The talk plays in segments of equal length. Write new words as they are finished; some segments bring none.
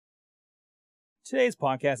Today's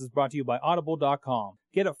podcast is brought to you by Audible.com.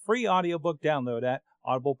 Get a free audiobook download at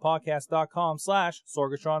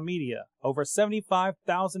audiblepodcast.com/Sorgatron Media. Over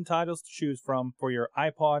 75,000 titles to choose from for your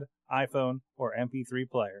iPod, iPhone, or MP3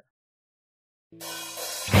 player.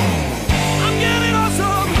 I'm getting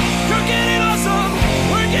awesome, you're getting awesome,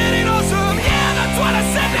 we're getting awesome, yeah, that's what I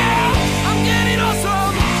said now. I'm getting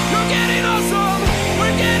awesome, you're getting awesome,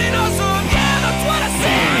 we're getting awesome, yeah, that's what I said.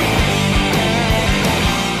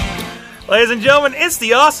 Ladies and gentlemen, it's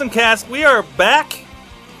the Awesome Cast. We are back,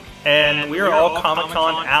 and we are all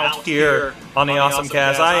Comic-Con out here on the Awesome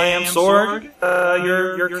Cast. I am Sorg,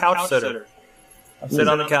 your couch sitter. I sit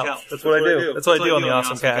on the couch. That's what I do. That's what I do on the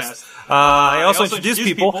Awesome Cast. I also introduce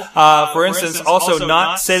people. For instance, also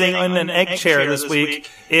not sitting in an egg chair this week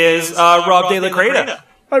is Rob De La Creta.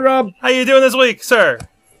 Hi, Rob. How you doing this week, sir?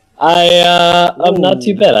 I'm not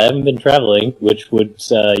too bad. I haven't been traveling, which would,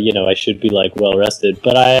 I should be, well rested.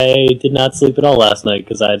 But I did not sleep at all last night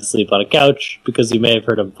because I had to sleep on a couch because you may have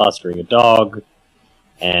heard I'm fostering a dog.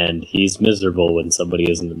 And he's miserable when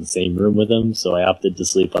somebody isn't in the same room with him, so I opted to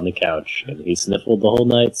sleep on the couch. And he sniffled the whole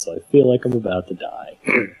night, so I feel like I'm about to die.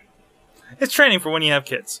 It's training for when you have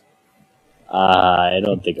kids. I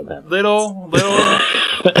don't think I'm having little.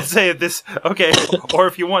 Say this, okay, or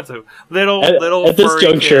if you want to, little. At this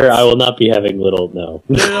juncture, kids. I will not be having no.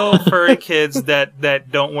 Little furry kids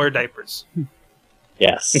that don't wear diapers.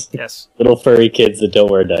 Yes. Yes. Little furry kids that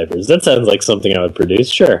don't wear diapers. That sounds like something I would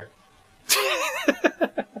produce. Sure.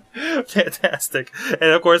 Fantastic.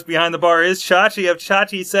 And of course, behind the bar is Chachi of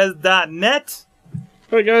ChachiSays.net.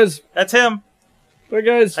 Hey guys. That's him. Hey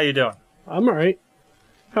guys. How you doing? I'm alright.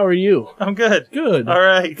 How are you? I'm good. Good. All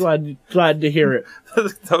right. Glad to hear it.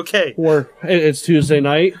 Okay. It's Tuesday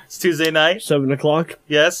night. It's Tuesday night. 7 o'clock.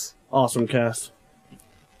 Yes. Awesome cast.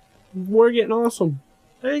 We're getting awesome.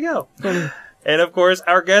 There you go. And of course,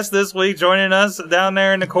 our guest this week joining us down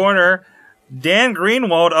there in the corner, Dan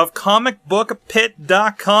Greenwald of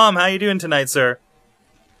comicbookpit.com. How you doing tonight, sir?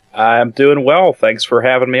 I'm doing well. Thanks for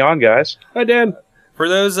having me on, guys. Hi, Dan. For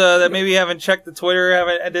those that maybe haven't checked the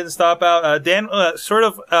Twitter, didn't stop out, Dan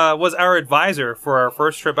was our advisor for our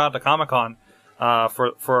first trip out to Comic-Con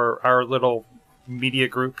for our little media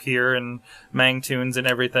group here and Mangtoons and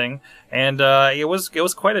everything, and it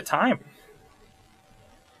was quite a time.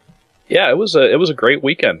 Yeah, it was a great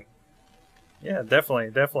weekend. Yeah,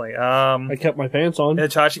 definitely. I kept my pants on. Yeah,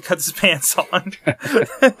 Chachi cuts his pants on.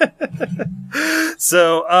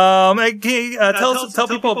 So, tell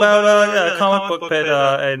people about Comic Book Pit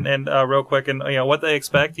and real quick, and what they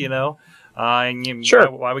expect, and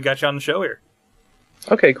sure. why we got you on the show here.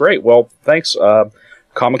 Okay, great. Well, thanks.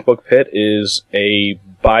 Comic Book Pit is a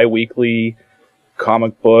bi-weekly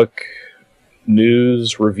comic book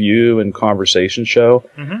news, review, and conversation show.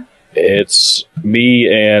 Mm-hmm. It's me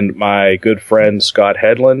and my good friend Scott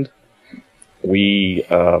Headland. We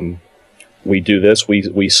do this. We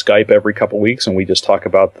Skype every couple weeks, and we just talk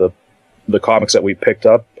about the comics that we picked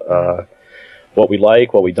up, what we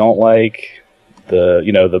like, what we don't like, the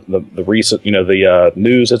recent the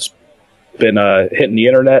news that's been hitting the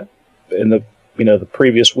internet in the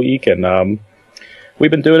previous week, and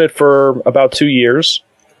we've been doing it for about 2 years,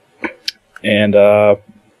 and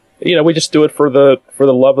we just do it for the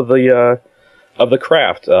love of the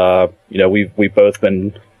craft. We've both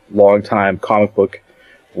been longtime comic book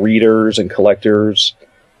readers and collectors.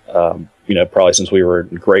 Probably since we were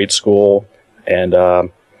in grade school, and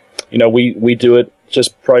we do it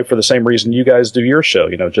just probably for the same reason you guys do your show.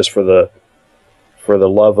 Just for the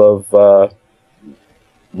love of the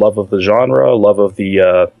genre, love of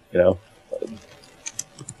the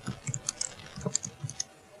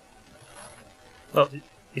Oh,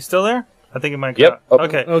 you still there? I think it might. Yep.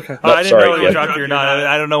 Okay. Okay. I didn't know yeah. you dropped you or not.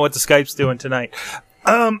 I don't know what the Skype's doing tonight.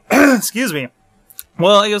 Excuse me.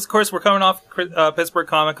 Well, of course, we're coming off Pittsburgh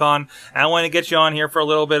Comic-Con, and I want to get you on here for a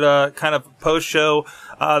little bit of kind of post-show.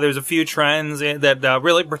 There's a few trends that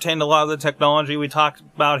really pertain to a lot of the technology we talked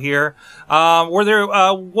about here. Were there,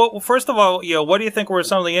 first of all, what do you think were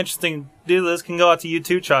some of the interesting, this can go out to you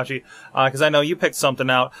too, Chachi, because I know you picked something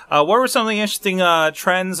out. What were some of the interesting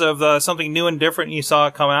trends of something new and different you saw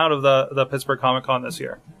come out of the Pittsburgh Comic-Con this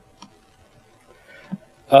year?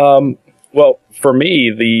 Well, for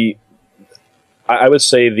me, I would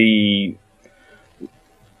say the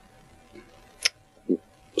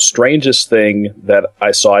strangest thing that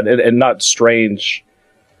I saw, and not strange,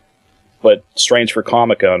 but strange for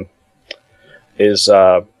Comic-Con, is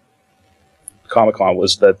Comic-Con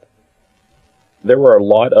was that there were a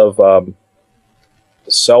lot of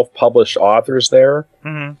self-published authors there,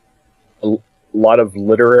 Mm-hmm. a lot of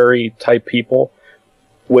literary type people,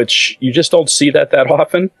 which you just don't see that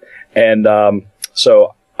often. And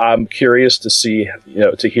So I'm curious to see,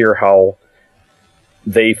 to hear how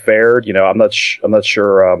they fared. I'm not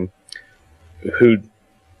sure who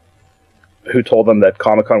told them that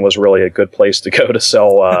Comic-Con was really a good place to go to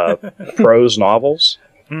sell prose novels.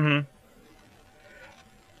 Mm-hmm.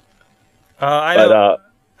 I know.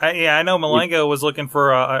 I know Malengo was looking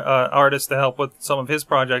for a artist to help with some of his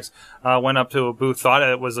projects. Went up to a booth, thought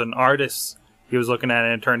it was an artist he was looking at,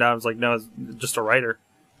 and it turned out it was like, no, it's just a writer.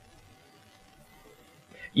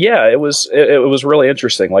 Yeah, it was really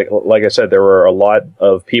interesting. Like I said, there were a lot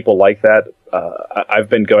of people like that. I've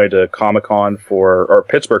been going to Comic-Con or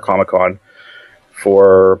Pittsburgh Comic-Con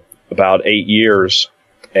for about 8 years,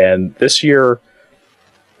 and this year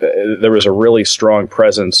there was a really strong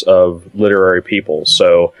presence of literary people.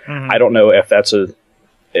 So I don't know if that's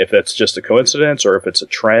just a coincidence or if it's a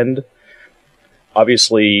trend.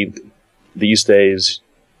 Obviously, these days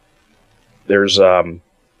there's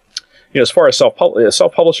as far as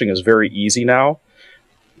self-publishing is very easy now,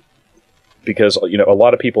 because a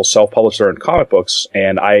lot of people self-publish their own comic books,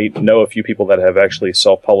 and I know a few people that have actually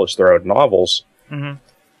self-published their own novels. Mm-hmm.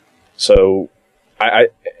 So I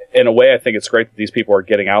in a way, I think it's great that these people are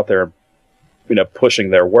getting out there, pushing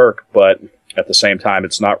their work, but at the same time,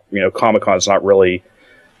 it's not, Comic-Con is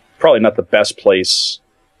probably not the best place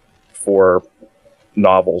for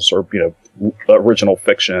novels or, original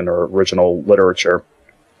fiction or original literature.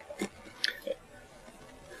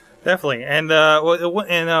 Definitely. And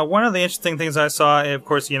one of the interesting things I saw, of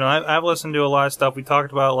course, I've listened to a lot of stuff. We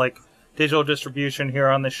talked about like digital distribution here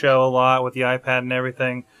on the show a lot with the iPad and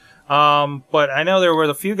everything. But I know there were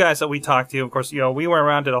a few guys that we talked to. Of course, we went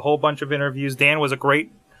around, did a whole bunch of interviews. Dan was a great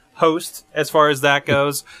host as far as that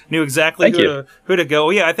goes. Knew exactly who to go.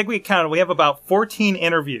 Yeah, I think we have about 14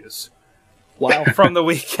 interviews. Wow. From the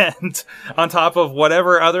weekend, on top of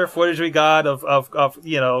whatever other footage we got of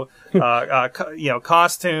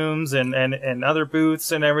costumes and other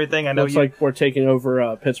booths and everything. I know looks like we're taking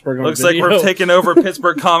over Pittsburgh on looks video. like we're taking over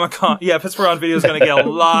Pittsburgh Comic-Con. Yeah, Pittsburgh on Video is going to get a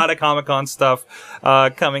lot of Comic-Con stuff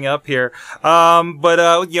coming up here. But one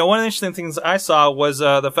of the interesting things I saw was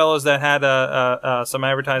the fellows that had some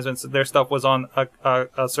advertisements. Their stuff was on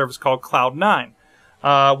a service called Cloud9.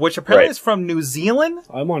 Which apparently is from New Zealand.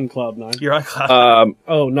 I'm on Cloud9. You're on Cloud9.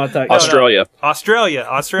 Oh, not that. Australia. No.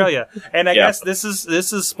 Australia. And I guess this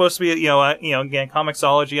is supposed to be, again,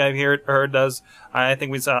 Comixology I've heard does. I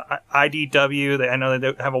think we saw IDW. I know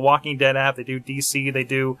they have a Walking Dead app. They do DC. They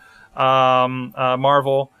do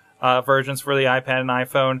Marvel versions for the iPad and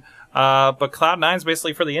iPhone. But Cloud9 is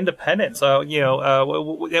basically for the independent. So,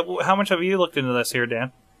 how much have you looked into this here,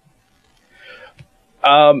 Dan?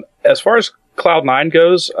 As far as Cloud9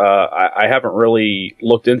 goes, I haven't really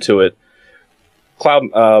looked into it.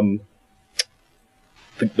 The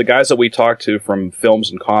guys that we talked to from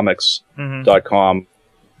filmsandcomics.com,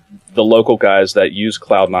 the local guys that use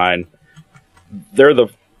Cloud9, they're the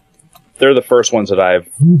first ones that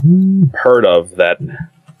I've heard of that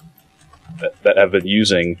have been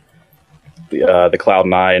using the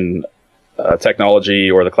Cloud9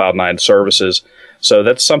 technology or the Cloud9 services. So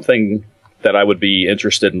that's something that I would be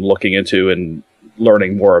interested in looking into and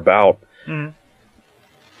learning more about. Mm.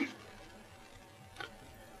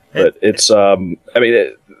 But it's,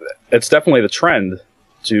 it's definitely the trend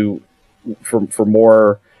for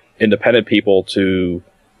more independent people to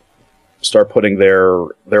start putting their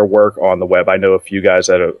work on the web. I know a few guys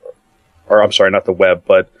that I'm sorry, not the web,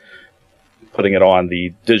 but putting it on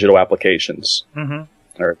the digital applications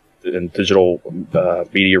or in digital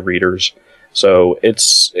media readers. So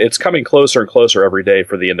it's coming closer and closer every day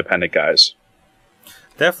for the independent guys.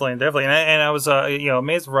 Definitely, and I was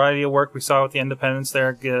amazed the variety of work we saw with the independents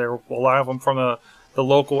there. There were a lot of them from the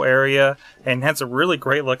local area, and had some really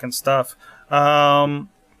great looking stuff. And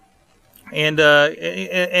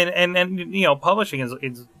publishing is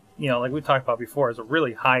like we talked about before, is a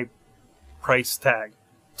really high price tag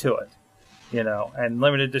to it, and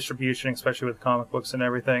limited distribution, especially with comic books and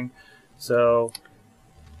everything. So.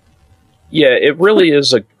 Yeah, it really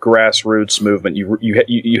is a grassroots movement.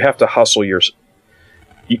 You have to hustle you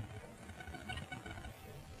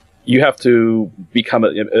have to become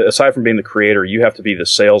aside from being the creator, you have to be the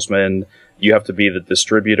salesman, you have to be the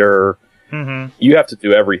distributor, you have to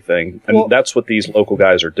do everything, and that's what these local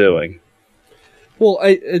guys are doing. Well,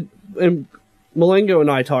 and Malengo and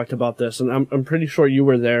I talked about this, and I'm pretty sure you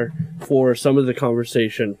were there for some of the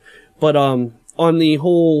conversation. But on the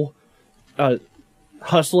whole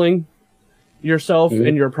hustling yourself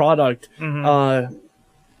and your product,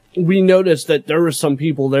 we noticed that there were some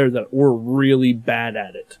people there that were really bad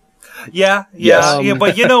at it. Yeah,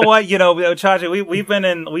 but you know what, Chachi,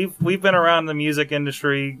 we've been around the music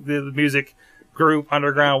industry, the music group,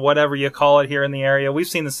 underground, whatever you call it here in the area. We've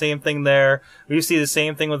seen the same thing there. We see the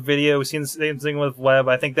same thing with video. We've seen the same thing with web.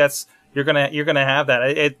 I think you're gonna have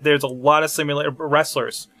that. There's a lot of simulator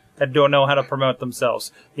wrestlers that don't know how to promote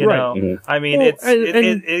themselves. You Right. know, Mhm. I mean,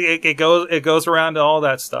 Well, it goes around to all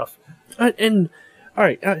that stuff. And all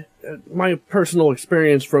right, my personal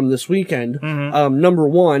experience from this weekend. Mm-hmm. Number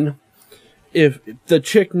one, if the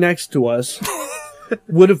chick next to us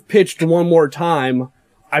would have pitched one more time,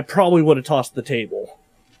 I probably would have tossed the table.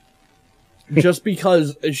 Just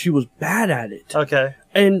because she was bad at it. Okay.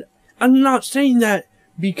 And I'm not saying that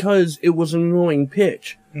because it was an annoying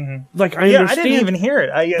pitch. Like, I Yeah, I understand. didn't even hear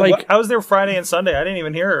it. I was there Friday and Sunday. I didn't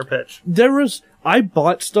even hear her pitch. I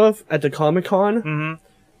bought stuff at the Comic-Con. Mm-hmm.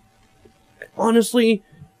 Honestly,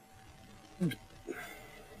 how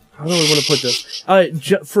do I want to put this?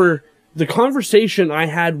 For the conversation I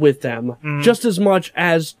had with them, just as much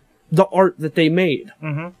as the art that they made.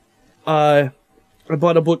 I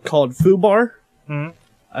bought a book called Fubar,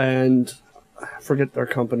 and I forget their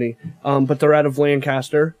company, but they're out of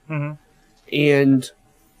Lancaster. And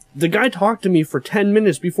the guy talked to me for 10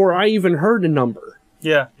 minutes before I even heard a number.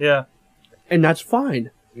 Yeah, yeah. And that's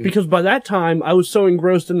fine. Because by that time, I was so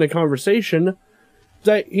engrossed in the conversation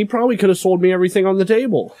that he probably could have sold me everything on the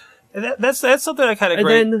table. And that's something I kind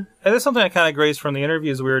of that's something I kind of grazed from the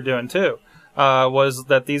interviews we were doing too. Was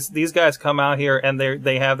that these guys come out here and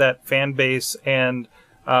they have that fan base, and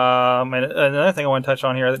another thing I want to touch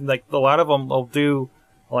on here, like a lot of them will do,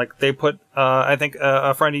 like they put I think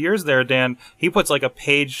a friend of yours there, Dan, he puts like a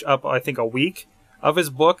page up, I think a week of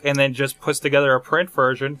his book, and then just puts together a print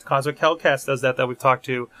version. Cosmic Hellcats does that we've talked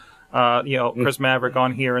to Chris Maverick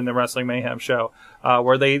on here in the Wrestling Mayhem show,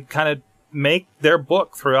 where they kind of make their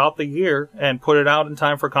book throughout the year and put it out in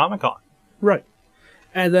time for Comic-Con. Right.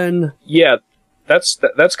 And then... Yeah, that's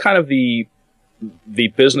kind of the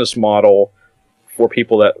business model for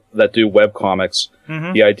people that do web comics.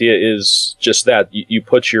 The idea is just that. You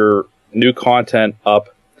put your new content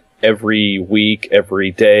up every week,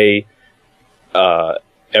 every day,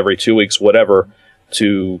 every 2 weeks, whatever,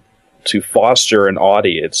 to foster an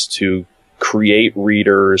audience, to create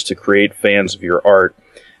readers, to create fans of your art.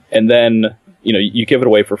 And then, you give it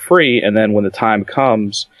away for free, and then when the time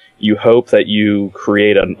comes, you hope that you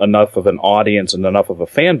create enough of an audience and enough of a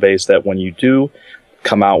fan base that when you do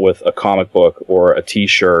come out with a comic book or a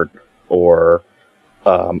t-shirt or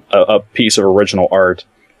a piece of original art,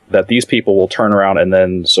 that these people will turn around and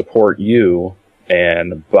then support you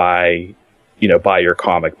and buy your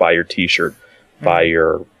comic, buy your t-shirt, buy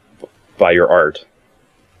your art.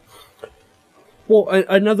 Well,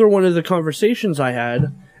 another one of the conversations I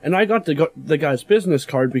had, and I got the guy's business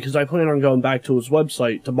card because I plan on going back to his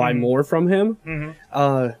website to buy more from him.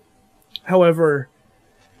 However,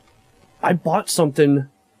 I bought something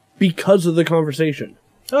because of the conversation.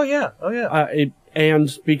 Oh yeah, oh yeah.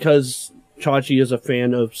 And because Chachi is a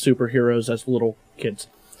fan of superheroes as little kids.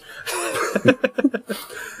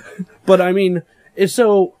 But I mean, if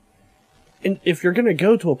you're going to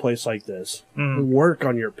go to a place like this, work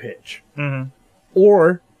on your pitch.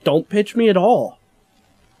 Or don't pitch me at all.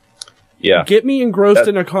 Yeah. Get me engrossed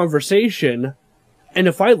in a conversation, and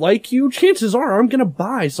if I like you, chances are I'm going to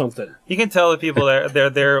buy something. You can tell the people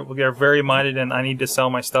they're very minded, and I need to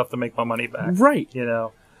sell my stuff to make my money back. Right.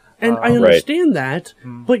 And I understand that,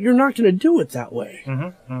 but you're not going to do it that way.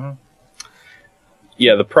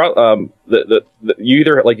 Yeah, you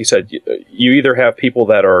either, like you said, you either have people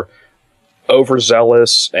that are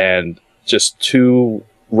overzealous and just too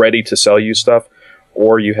ready to sell you stuff,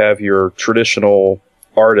 or you have your traditional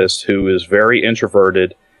artist who is very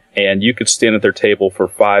introverted, and you could stand at their table for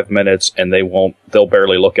 5 minutes and they'll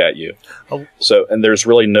barely look at you. Oh. So, and there's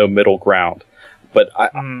really no middle ground. But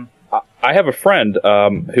I have a friend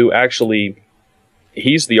who actually,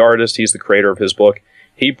 he's the artist, he's the creator of his book.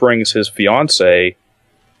 He brings his fiance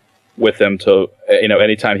with him to,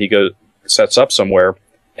 anytime he sets up somewhere,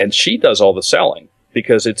 and she does all the selling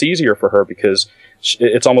because it's easier for her, because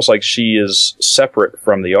it's almost like she is separate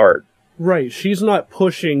from the art. Right. She's not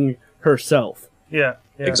pushing herself. Yeah.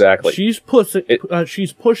 Exactly. She's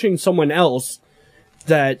pushing someone else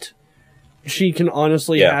that she can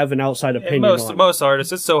honestly have an outside opinion on. Most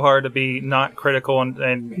artists, it's so hard to be not critical and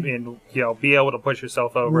be able to push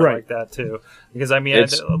yourself over like that too. Because I mean,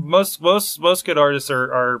 most good artists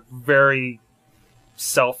are very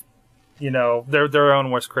self, they're their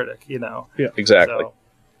own worst critic. Yeah. Exactly.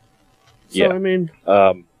 So I mean,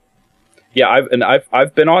 I've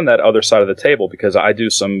been on that other side of the table because I do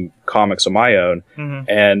some comics of my own,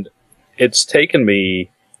 and it's taken me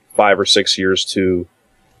 5 or 6 years to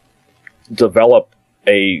develop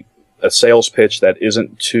a sales pitch that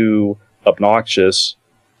isn't too obnoxious,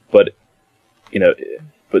 but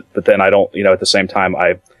but then I don't, at the same time,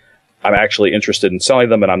 I'm actually interested in selling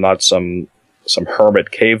them, and I'm not some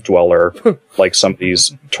hermit cave dweller like some of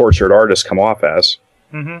these tortured artists come off as.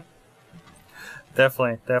 Mm-hmm.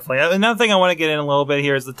 Definitely. Another thing I want to get in a little bit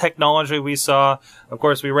here is the technology we saw. Of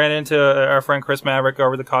course, we ran into our friend Chris Maverick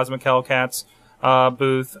over the Cosmic Hellcats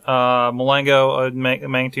booth, Malengo at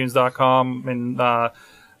Mangtoons.com, and God,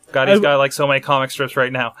 he's got like so many comic strips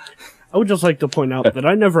right now. I would just like to point out that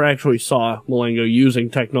I never actually saw Malengo using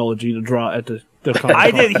technology to draw at the Comic-Con.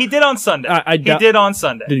 I did. He did on Sunday. He did on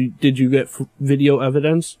Sunday. Did you get video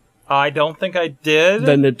evidence? I don't think I did.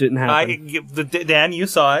 Then it didn't happen. Dan, you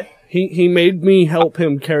saw it. He made me help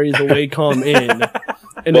him carry the Wacom in.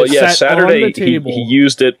 And well, it yeah, sat Saturday on the table. he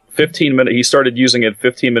used it 15 minutes. He started using it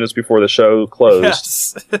 15 minutes before the show closed.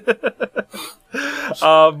 Yes.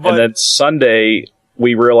 And then Sunday,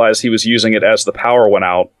 we realized he was using it as the power went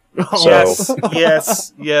out. So.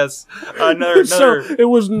 Yes. Another. So it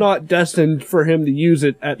was not destined for him to use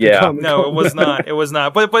it at the Comic-Con. No, it was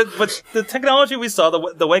not. But the technology we saw,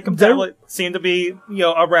 the Wacom tablet seemed to be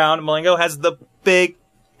around. Malengo has the big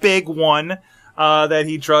one that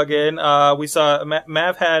he drug in. We saw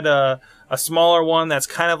Mav had a smaller one that's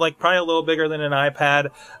kind of like probably a little bigger than an iPad,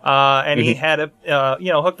 and he had it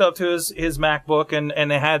hooked up to his MacBook,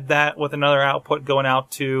 and they had that with another output going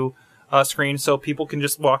out to screen, so people can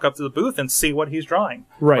just walk up to the booth and see what he's drawing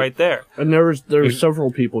right there. And there were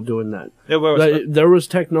several people doing that. There was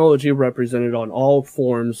technology represented on all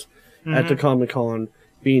forms at the Comic-Con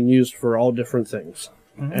being used for all different things.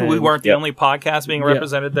 And we weren't the only podcast being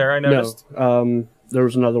represented there, I noticed. No. There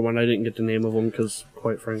was another one. I didn't get the name of them because,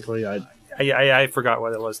 quite frankly, I forgot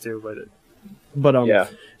what it was too.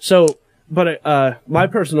 My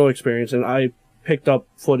personal experience, and I picked up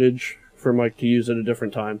footage for Mike to use at a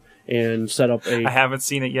different time and set up a... I haven't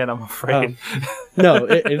seen it yet, I'm afraid. No,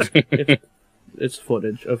 it's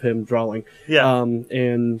footage of him drawing. Yeah.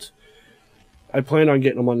 And I plan on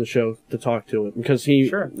getting him on the show to talk to him because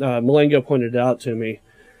Malengo pointed it out to me.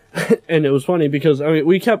 And it was funny because,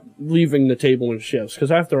 we kept leaving the table in shifts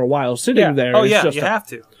because after a while sitting there... Oh, yeah, you have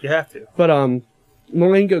to. But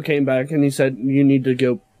Malengo came back and he said, you need to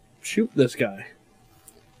go shoot this guy.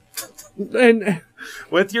 And...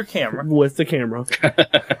 With your camera. With the camera.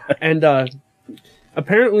 And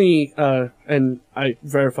apparently, and I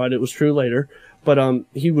verified it was true later, but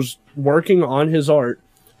he was working on his art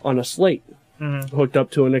on a slate hooked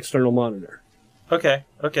up to an external monitor. Okay.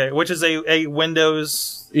 Which is a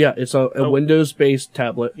Windows... Yeah, it's a Windows-based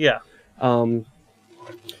tablet. Yeah. And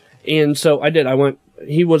so I did.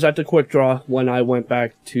 He was at the Quick Draw when I went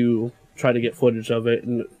back to try to get footage of it,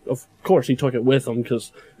 and of course he took it with him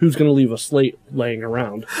because who's going to leave a slate laying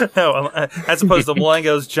around? No, as opposed to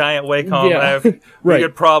Malengo's giant Wacom, we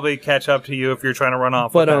could probably catch up to you if you're trying to run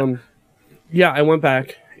off. But I went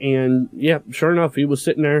back, and sure enough, he was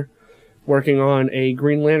sitting there working on a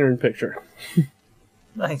Green Lantern picture.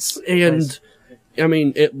 Nice. And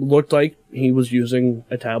it looked like he was using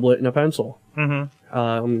a tablet and a pencil.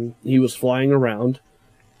 Mm-hmm. He was flying around,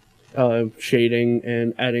 shading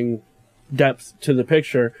and adding depth to the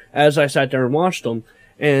picture as I sat there and watched him.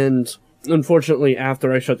 And unfortunately,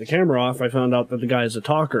 after I shut the camera off, I found out that the guy is a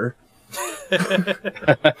talker.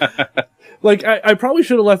 I probably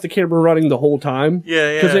should have left the camera running the whole time.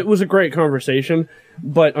 Yeah. Because it was a great conversation.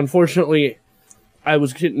 But unfortunately, I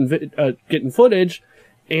was getting footage,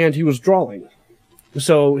 and he was drawing.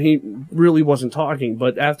 So he really wasn't talking.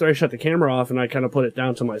 But after I shut the camera off and I kind of put it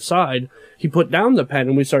down to my side, he put down the pen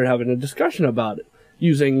and we started having a discussion about it,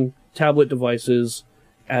 using tablet devices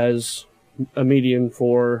as a medium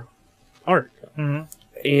for art. Mm-hmm.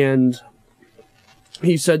 And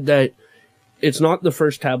he said that it's not the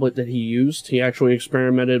first tablet that he used. He actually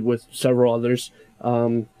experimented with several others.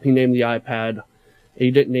 He named the iPad. He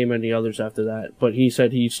didn't name any others after that. But he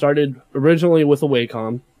said he started originally with a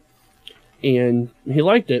Wacom, and he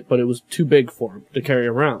liked it, but it was too big for him to carry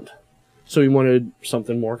around. So he wanted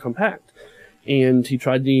something more compact. And he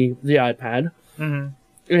tried the iPad. Mm-hmm.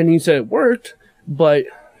 And he said it worked, but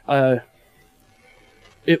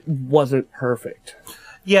it wasn't perfect.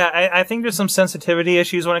 Yeah, I think there's some sensitivity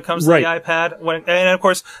issues when it comes to the iPad. And of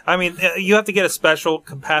course, you have to get a special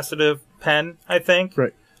capacitive pen, I think.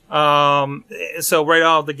 Right. So right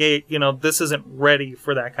out of the gate, this isn't ready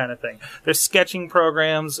for that kind of thing. There's sketching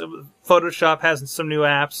programs. Photoshop has some new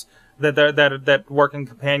apps that work in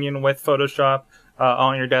companion with Photoshop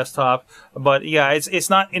on your desktop. But yeah, it's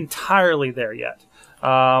not entirely there yet.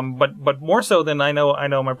 But more so than I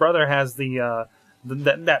know my brother has the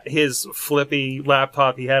that his flippy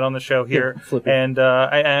laptop he had on the show here, Flippy. and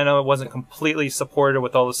I know it wasn't completely supported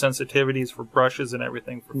with all the sensitivities for brushes and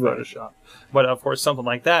everything for Right. Photoshop, but of course something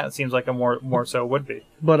like that it seems like a more so would be.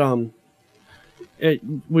 But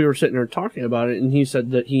we were sitting there talking about it, and he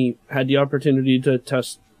said that he had the opportunity to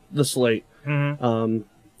test the slate. And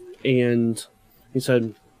he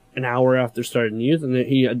said an hour after starting using it,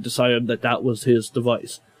 he had decided that that was his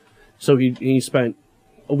device. So he spent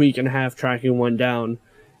a week and a half tracking one down,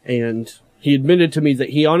 and he admitted to me that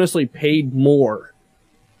he honestly paid more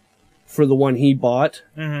for the one he bought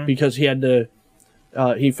because he had to.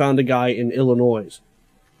 He found a guy in Illinois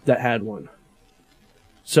that had one.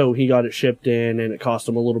 So he got it shipped in, and it cost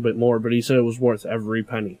him a little bit more, but he said it was worth every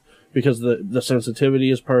penny because the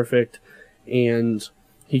sensitivity is perfect, and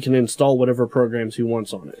he can install whatever programs he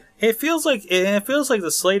wants on it. It feels like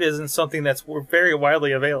the Slate isn't something that's very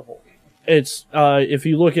widely available. It's if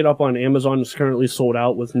you look it up on Amazon, it's currently sold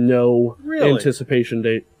out with no Really? anticipation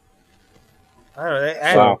date. I don't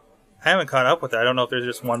know. Wow. I haven't caught up with that. I don't know if there's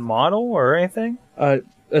just one model or anything.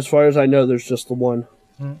 As far as I know, there's just the one.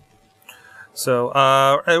 So,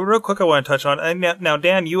 real quick, I want to touch on. And now,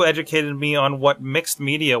 Dan, you educated me on what mixed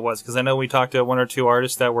media was because I know we talked to one or two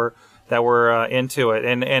artists that were into it,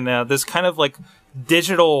 and this kind of like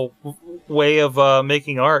digital way of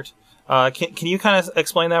making art. Can you kind of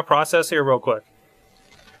explain that process here, real quick?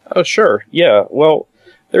 Oh, sure. Yeah. Well,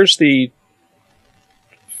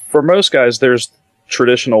 for most guys, there's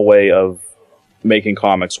traditional way of making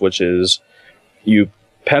comics, which is you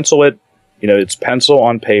pencil it. It's pencil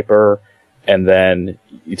on paper. And then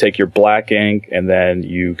you take your black ink and then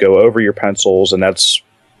you go over your pencils, and that's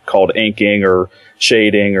called inking or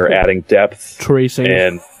shading or adding depth. Tracing.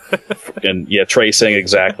 And tracing,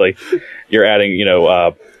 exactly. You're adding,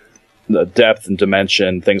 the depth and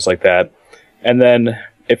dimension, things like that. And then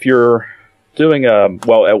if you're doing,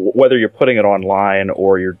 whether you're putting it online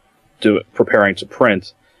or you're preparing to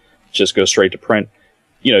print, just go straight to print,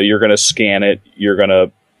 you're going to scan it, you're going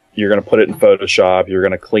to put it in Photoshop. You're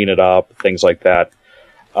going to clean it up, things like that.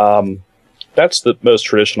 That's the most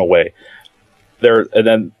traditional way. And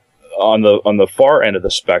then on the far end of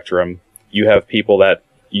the spectrum, you have people that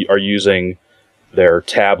are using their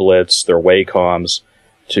tablets, their Wacoms,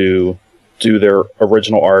 to do their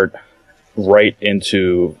original art right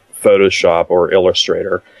into Photoshop or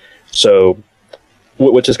Illustrator. So,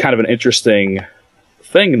 which is kind of an interesting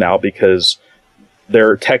thing now because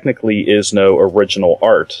there technically is no original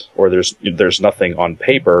art, or there's nothing on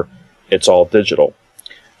paper. It's all digital.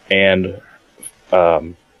 And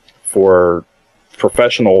for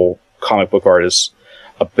professional comic book artists,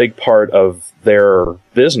 a big part of their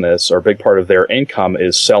business or a big part of their income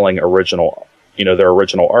is selling their original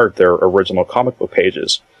art, their original comic book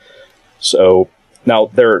pages. So now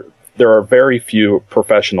there are very few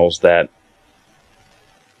professionals that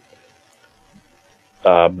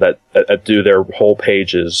do their whole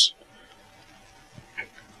pages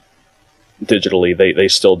digitally. They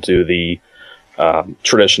still do the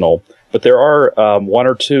traditional, but there are one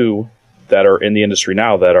or two that are in the industry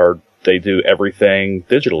now they do everything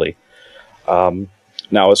digitally.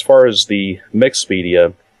 Now, as far as the mixed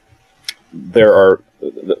media,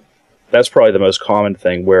 that's probably the most common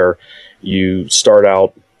thing where you start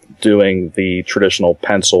out doing the traditional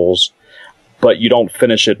pencils, but you don't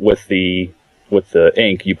finish it with the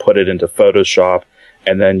ink. You put it into Photoshop,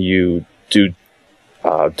 and then you do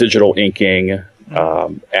digital inking,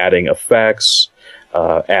 adding effects,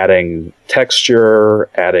 adding texture,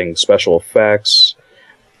 adding special effects.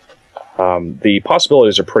 The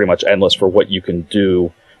possibilities are pretty much endless for what you can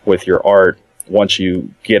do with your art once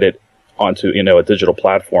you get it onto a digital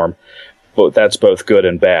platform. But that's both good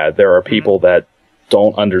and bad. There are people that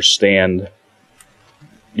don't understand,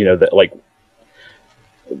 that like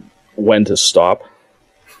when to stop.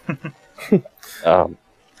 There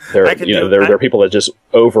are people that just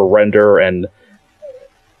over render and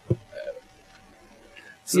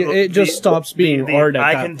It just stops being art at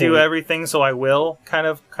I that can do point. everything, so I will kind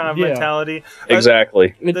of Yeah. mentality.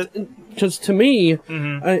 exactly. Because to me,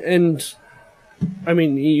 I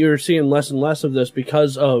mean, you're seeing less and less of this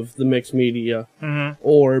because of the mixed media,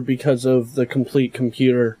 or because of the complete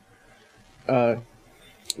computer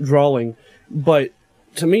drawing. But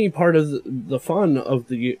to me, part of the fun of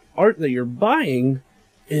the art that you're buying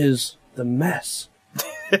is the mess.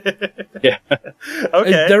 Yeah.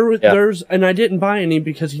 Okay. There's, and I didn't buy any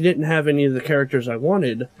because he didn't have any of the characters I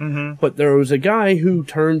wanted. But there was a guy who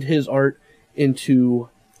turned his art into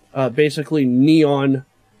basically neon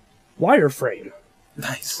wireframe.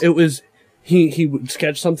 Nice. It was he would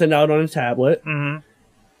sketch something out on a tablet,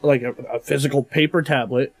 like a physical paper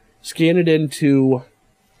tablet, scan it into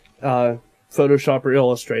Photoshop or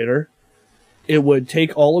Illustrator. It would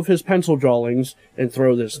take all of his pencil drawings and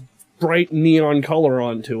throw this bright neon color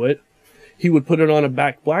onto it. He would put it on a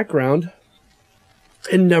background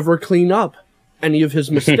and never clean up any of his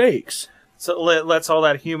mistakes. So it lets all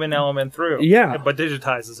that human element through. Yeah. But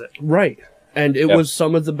digitizes it. Right. And it Yep. was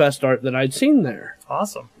some of the best art that I'd seen there.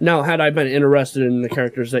 Awesome. Now, had I been interested in the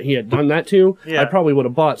characters that he had done that to, Yeah. I probably would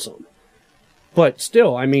have bought some. But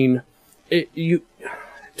still, I mean,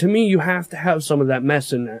 to me, you have to have some of that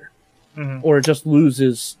mess in there. Or it just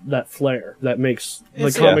loses that flair that makes the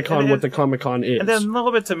It's- Comic-Con and- what the Comic-Con is. And then a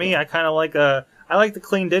little bit to me, I kind of like I like the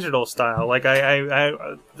clean digital style. Like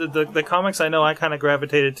the comics I know I kind of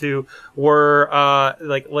gravitated to were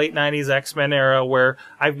like late '90s X-Men era, where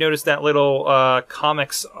I've noticed that little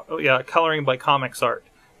comics, coloring by comics art,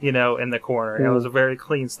 in the corner. It was a very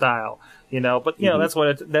clean style, But that's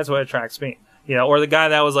what attracts me. Or the guy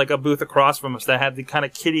that was like a booth across from us that had the kind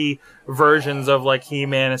of kiddie versions of like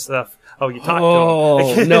He-Man and stuff. Oh, you talked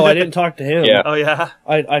to him? No, I didn't talk to him. Yeah. Oh yeah.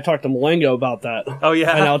 I talked to Malengo about that. Oh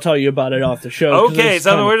yeah. And I'll tell you about it off the show. 'cause Okay, it's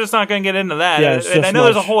so kinda we're just not going to get into that. Yeah, it's and I just know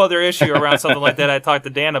there's a much. whole other issue around something like that I talked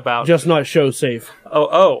to Dan about. just not show safe.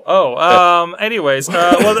 Anyways,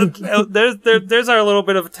 there's our little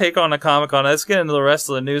bit of a take on the Comic-Con. Let's get into the rest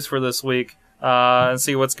of the news for this week and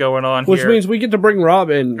see what's going on Which here. means we get to bring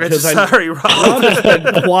Rob in. Because Sorry, Rob. Rob has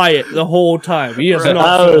been quiet the whole time. He has I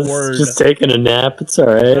not said a was word. just taking a nap. It's all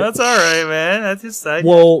right. That's all right, man. That's just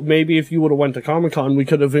Well, maybe if you would have went to Comic-Con, we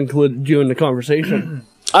could have included you in the conversation.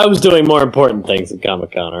 I was doing more important things at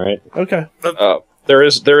Comic Con. All right. Okay. There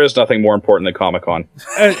is nothing more important than Comic-Con.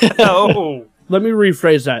 oh. Let me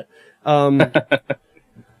rephrase that.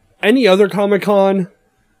 Any other Comic-Con,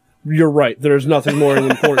 you're right. There's nothing more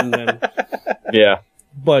important than. Yeah.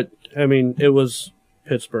 But, I mean, it was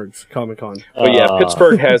Pittsburgh's Comic-Con. But yeah,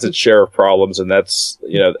 Pittsburgh has its share of problems, and that's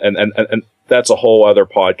and that's a whole other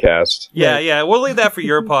podcast. Yeah. We'll leave that for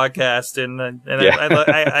your podcast, and Yeah.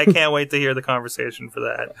 I can't wait to hear the conversation for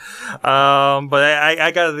that. But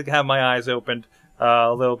I got to have my eyes opened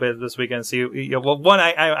a little bit this weekend and see. Well, one,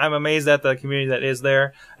 I'm amazed at the community that is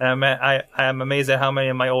there, and I'm amazed at how many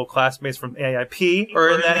of my old classmates from AIP are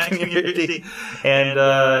in that community,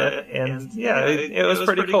 and yeah, it was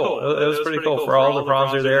pretty cool. It was pretty cool for all the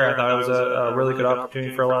proms that are there. I thought it was a really good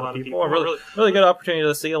opportunity for a lot of people, and really good opportunity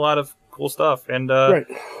to see a lot of cool stuff. And Right.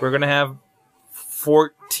 we're gonna have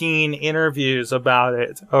 14 interviews about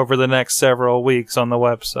it over the next several weeks on the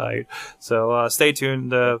website. So stay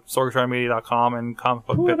tuned to sorgatronmedia.com and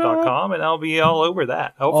comicbookpit.com, and I'll be all over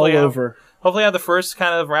that. Hopefully over. Hopefully I have the first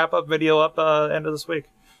kind of wrap-up video up end of this week.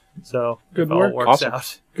 So Good if all work. works Awesome.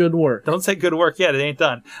 out. Good work. Don't say good work yet. It ain't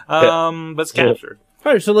done. But it's captured.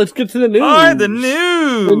 All right, so let's get to the news. All right, the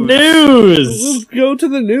news. News. Let's go to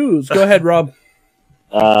the news. Go ahead, Rob.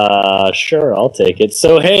 Sure, I'll take it.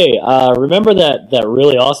 So, hey, remember that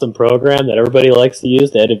really awesome program that everybody likes to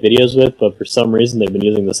use to edit videos with, but for some reason they've been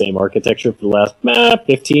using the same architecture for the last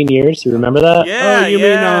 15 years? You remember that? Yeah, Oh, you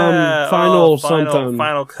mean, Final something.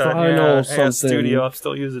 Final Cut. Final yeah. something. Studio. I'm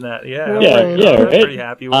still using that. Yeah. Yeah, I'm right? pretty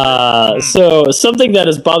happy with it. So something that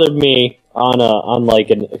has bothered me on like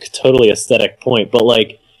a totally aesthetic point, but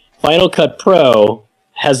like Final Cut Pro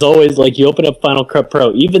has always, like, you open up Final Cut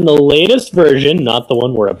Pro, even the latest version, not the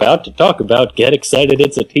one we're about to talk about, get excited,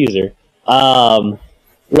 it's a teaser.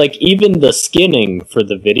 Like, even the skinning for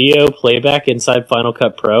the video playback inside Final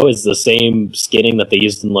Cut Pro is the same skinning that they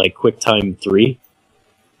used in, like, QuickTime 3.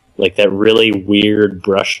 Like, that really weird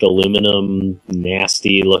brushed aluminum,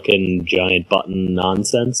 nasty-looking giant button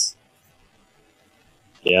nonsense.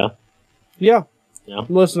 Yeah? Yeah. Yeah.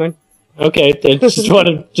 I'm listening. Okay,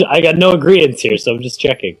 I got no agreements here, so I'm just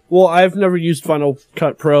checking. Well, I've never used Final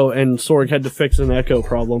Cut Pro, and Sorg had to fix an echo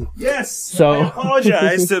problem. Yes. So- I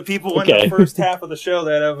apologize to people in Okay. the first half of the show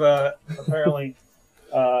that have apparently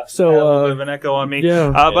So, had a little bit of an echo on me.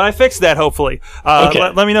 yeah. But I fixed that, hopefully. Okay.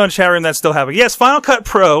 Let me know in the chat room that's still happening. Yes, Final Cut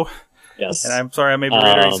Pro. Yes. And I'm sorry I may be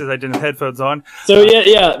reiterating since I didn't have headphones on. So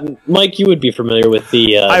yeah, Mike, you would be familiar with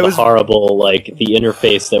the was- horrible, like, the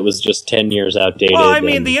interface that was just 10 years outdated. Well, I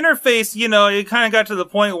mean, and- the interface, it kind of got to the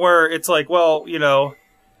point where it's like, well,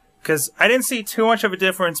 because I didn't see too much of a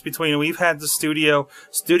difference between, we've had the Studio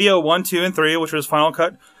 1, 2, and 3, which was Final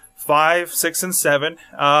Cut 5, 6, and 7.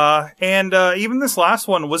 And even this last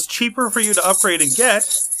one was cheaper for you to upgrade and get.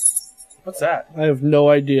 What's that? I have no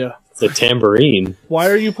idea. It's a tambourine. Why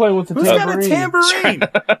are you playing with the Who's tambourine? got a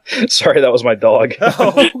tambourine? Sorry, that was my dog.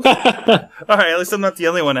 All right, at least I'm not the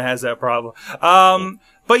only one that has that problem.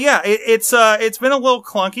 But yeah, it's been a little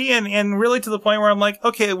clunky and really to the point where I'm like,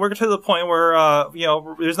 okay, we're to the point where,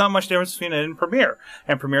 there's not much difference between it and Premiere.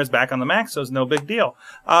 And Premiere's back on the Mac, so it's no big deal.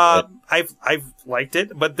 I've liked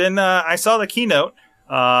it, but then, I saw the keynote,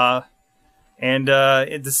 and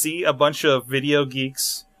to see a bunch of video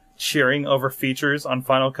geeks cheering over features on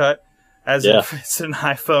Final Cut as if it's an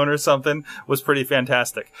iPhone or something was pretty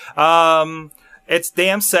fantastic. It's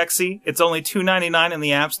damn sexy. It's only $2.99 in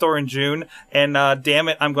the App Store in June, and damn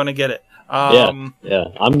it, I'm going to get it. Yeah,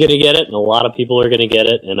 I'm going to get it, and a lot of people are going to get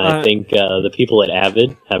it, and I think the people at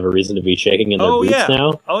Avid have a reason to be shaking in their boots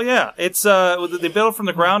now. Oh, yeah. It's they built it from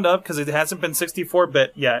the ground up because it hasn't been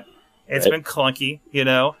 64-bit yet. It's been clunky,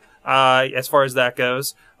 as far as that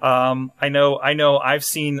goes. I know I've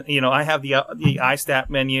seen, I have the iStat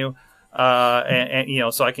menu.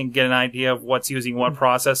 And so I can get an idea of what's using what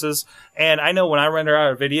processes. And I know when I render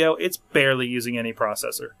out a video, it's barely using any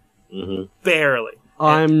processor. Mm-hmm. Barely.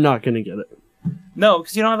 I'm not going to get it. No,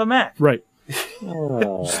 because you don't have a Mac. Right.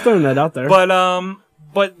 Just throwing that out there.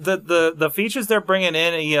 But the features they're bringing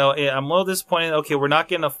in, I'm a little disappointed. Okay, we're not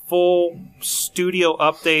getting a full studio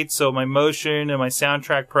update, so my Motion and my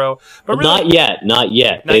Soundtrack Pro. But really, not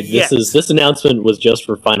yet. This announcement was just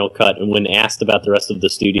for Final Cut, and when asked about the rest of the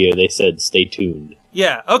studio, they said, "Stay tuned."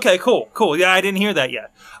 Yeah. Okay. Cool. Yeah, I didn't hear that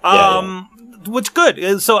yet. Which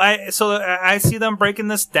good. So I see them breaking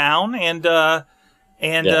this down and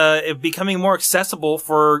it becoming more accessible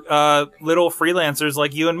for little freelancers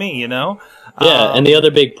like you and me. Yeah, and the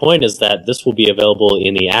other big point is that this will be available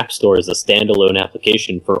in the App Store as a standalone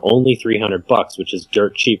application for only $300, which is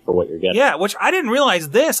dirt cheap for what you're getting. Yeah, which I didn't realize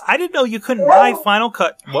this. I didn't know you couldn't buy Final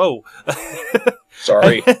Cut. Whoa.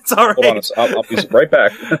 Sorry. It's all right. Hold on, I'll be right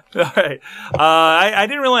back. All right. I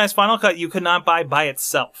didn't realize Final Cut you could not buy by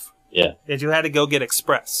itself. Yeah. That you had to go get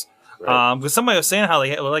Express. Right. Because somebody was saying how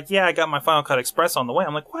they were like, I got my Final Cut Express on the way.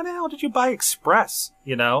 I'm like, why the hell did you buy Express?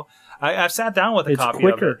 I've sat down with a copy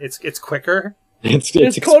quicker. of it. It's quicker.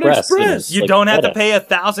 It's called Express. You don't have to pay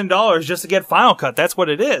 $1,000 just to get Final Cut. That's what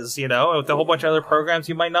it is, with a whole bunch of other programs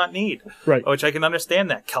you might not need. Right. Which I can understand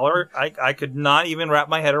that. Color, I could not even wrap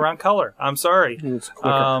my head around color. I'm sorry. It's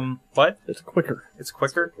quicker. What? It's quicker. It's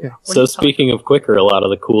quicker? Yeah. So speaking of quicker, a lot of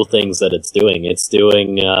the cool things that it's doing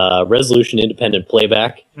resolution independent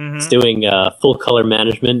playback. Mm-hmm. It's doing full color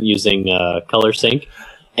management using Color Sync.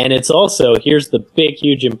 And it's also, here's the big,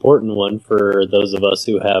 huge, important one for those of us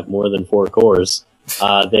who have more than 4 cores.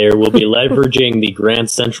 There will be leveraging the Grand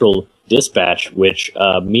Central Dispatch, which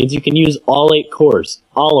means you can use all 8 cores.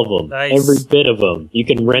 All of them. Nice. Every bit of them. You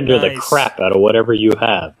can render the crap out of whatever you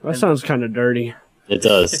have. That sounds kind of dirty. It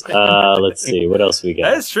does. Let's see. What else we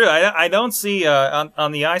got? That is true. I don't see,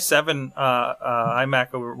 on the i7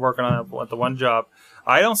 iMac we're working on at the one job,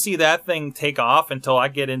 I don't see that thing take off until I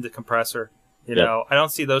get into compressor. I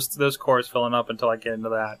don't see those cores filling up until I get into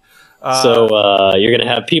that. So you're going to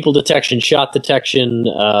have people detection, shot detection.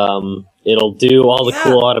 It'll do all the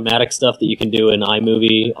cool automatic stuff that you can do in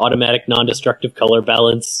iMovie. Automatic non-destructive color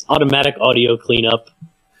balance. Automatic audio cleanup.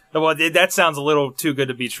 Well, that sounds a little too good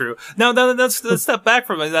to be true. No, let's step back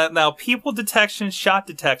from it. Now, people detection, shot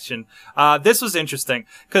detection. This was interesting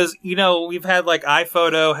because, we've had like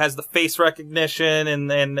iPhoto has the face recognition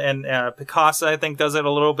and Picasa, I think, does it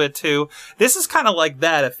a little bit too. This is kind of like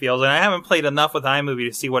that, it feels. And I haven't played enough with iMovie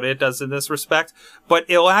to see what it does in this respect. But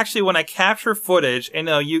it'll actually, when I capture footage,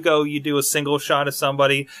 you do a single shot of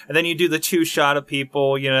somebody and then you do the 2 shot of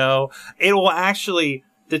people, it will actually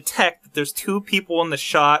detect that there's 2 people in the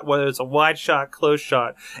shot, whether it's a wide shot, close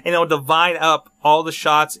shot, and it'll divide up all the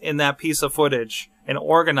shots in that piece of footage and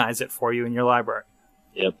organize it for you in your library.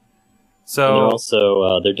 Yep. So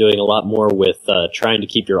and they're doing a lot more with trying to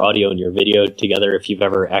keep your audio and your video together if you've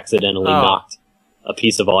ever accidentally knocked a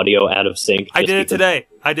piece of audio out of sync. I did it today.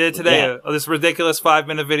 Yeah. This ridiculous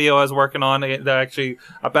 5-minute video I was working on. Actually,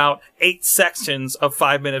 about 8 sections of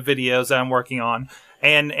 5-minute videos that I'm working on.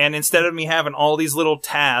 And instead of me having all these little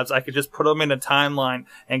tabs, I could just put them in a timeline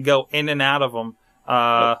and go in and out of them,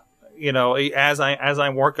 as I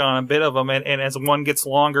work on a bit of them. And as one gets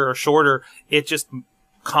longer or shorter, it just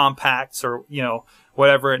compacts or,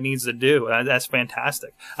 whatever it needs to do. That's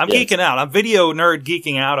fantastic. I'm geeking out. I'm video nerd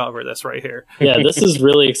geeking out over this right here. Yeah, this is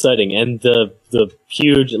really exciting. And the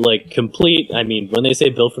huge, complete, when they say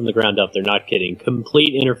built from the ground up, they're not kidding.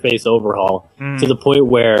 Complete interface overhaul to the point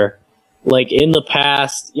where, in the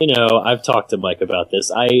past, I've talked to Mike about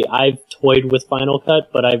this. I've toyed with Final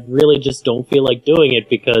Cut, but I really just don't feel like doing it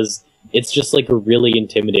because it's just a really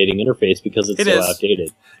intimidating interface because it's so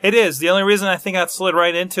outdated. It is. The only reason I think I slid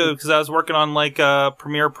right into it because I was working on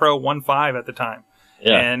Premiere Pro 1.5 at the time.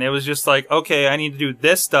 Yeah. And it was just like, okay, I need to do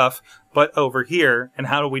this stuff, but over here, and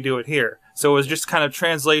how do we do it here? So it was just kind of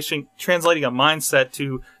translating a mindset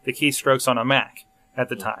to the keystrokes on a Mac at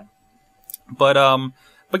the time. But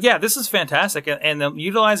yeah, this is fantastic. And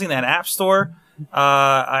utilizing that app store,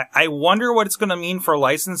 I wonder what it's going to mean for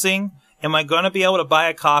licensing. Am I going to be able to buy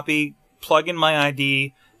a copy, plug in my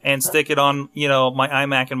ID, and stick it on, my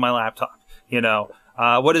iMac and my laptop?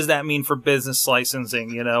 What does that mean for business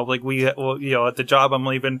licensing? Like at the job I'm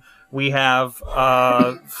leaving, we have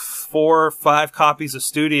 4 or 5 copies of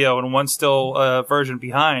Studio and one still version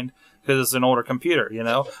behind because it's an older computer.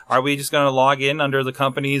 Are we just going to log in under the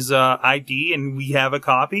company's ID and we have a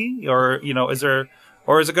copy, or is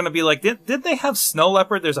it going to be like, did they have Snow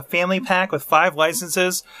Leopard? There's a family pack with 5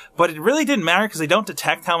 licenses, but it really didn't matter because they don't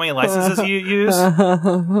detect how many licenses you use.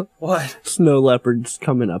 What? Snow Leopards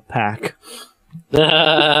come in a pack.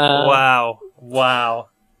 Wow.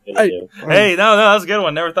 Hey, Hey, no, that's a good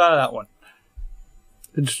one. Never thought of that one.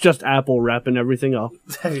 It's just Apple wrapping everything up.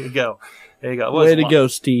 There you go. Way to go,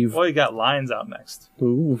 Steve. Well, you got Lions out next.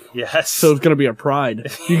 Ooh. Yes. So it's going to be a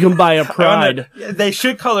Pride. You can buy a Pride. They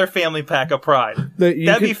should call their family pack a Pride.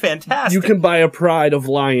 That'd be fantastic. You can buy a Pride of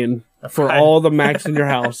Lion for Pride. all the Macs in your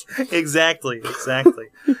house. Exactly.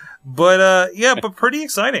 But but pretty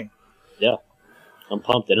exciting. Yeah. I'm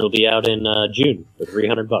pumped that it'll be out in June for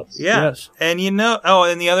 $300. Yeah. Yes. And and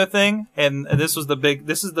the other thing, and this is the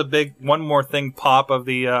big one more thing pop of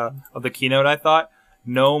the keynote, I thought,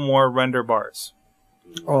 no more render bars.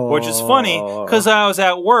 Which is funny because I was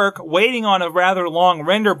at work waiting on a rather long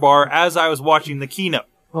render bar as I was watching the keynote.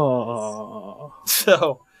 Oh.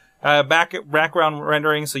 So, background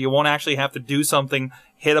rendering, so you won't actually have to do something,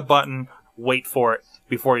 hit a button, wait for it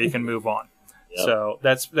before you can move on. Yep. So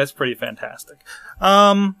that's pretty fantastic.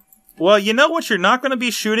 Well, you know what you're not going to be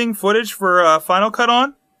shooting footage for Final Cut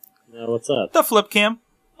on? What's that? The flip cam.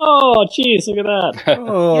 Oh, jeez, look at that.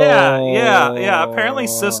 Oh. Yeah. Apparently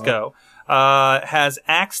Cisco has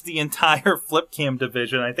axed the entire flip cam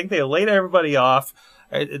division. I think they laid everybody off,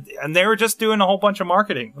 and they were just doing a whole bunch of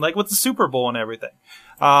marketing, like with the Super Bowl and everything.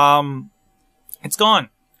 It's gone.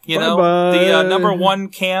 Bye-bye. The number one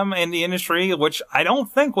cam in the industry, which I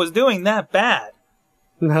don't think was doing that bad,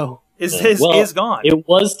 No. is gone. It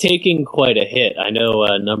was taking quite a hit. I know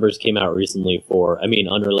numbers came out recently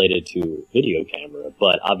unrelated to video camera,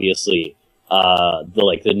 but obviously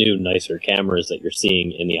the new nicer cameras that you're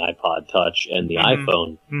seeing in the iPod Touch and the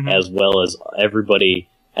iPhone, as well as everybody,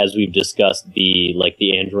 as we've discussed, the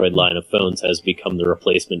Android line of phones has become the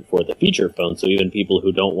replacement for the feature phone. So even people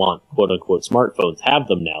who don't want quote-unquote smartphones have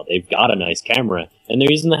them now. They've got a nice camera, and they're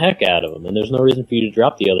using the heck out of them. And there's no reason for you to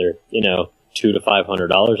drop the other, $200 to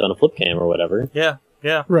 $500 on a flip cam or whatever. Yeah.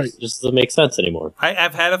 Right. It just doesn't make sense anymore.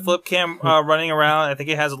 I've had a flip cam running around. I think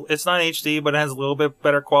it's not HD, but it has a little bit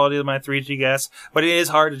better quality than my 3G gas. But it is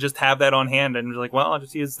hard to just have that on hand and be like, well, I'll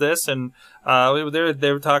just use this. And they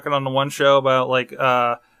were talking on the one show about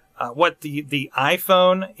what the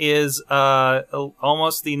iPhone is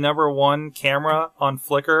almost the number one camera on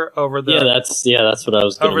Flickr over the that's what I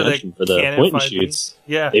was going over to the mention for the Canon point and 5D. shoots.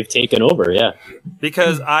 Yeah, They've taken over. Yeah.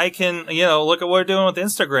 because I can look at what we're doing with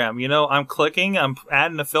Instagram. I'm clicking, I'm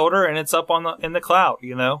adding a filter, and it's up in the cloud.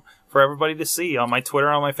 For everybody to see on my Twitter,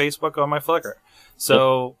 on my Facebook, on my Flickr.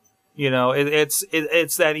 So.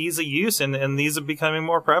 It's that easy use, and these are becoming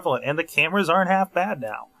more prevalent, and the cameras aren't half bad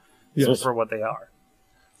now for what they are.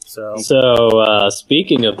 So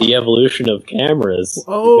speaking of the evolution of cameras,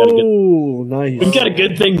 Nice. we've got a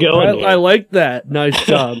good thing going here. I like that. Nice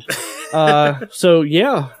job. Hobbit.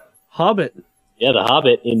 Yeah, The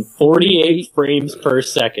Hobbit in 48 frames per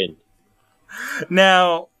second.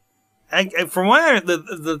 now, from what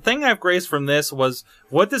the thing I've graced from this was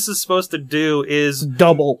what this is supposed to do is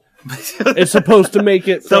Double. It's supposed to make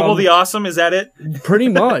it double the awesome. Is that it? Pretty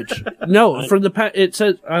much. No, from it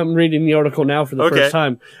says, I'm reading the article now for the first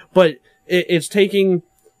time, but it's taking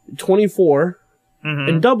 24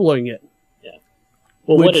 and doubling it. Yeah.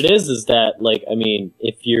 Well, what it is that,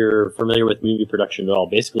 if you're familiar with movie production at all,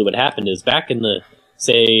 basically what happened is back in the,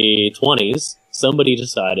 say, 20s, somebody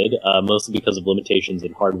decided, mostly because of limitations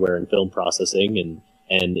in hardware and film processing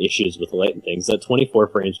and issues with the light and things, that 24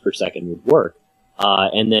 frames per second would work.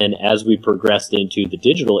 And then as we progressed into the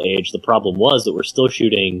digital age, the problem was that we're still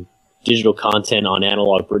shooting digital content on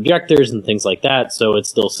analog projectors and things like that, so it's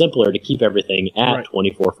still simpler to keep everything at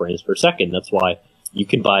 24 frames per second. That's why you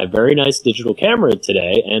can buy a very nice digital camera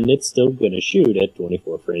today, and it's still going to shoot at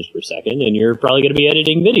 24 frames per second, and you're probably going to be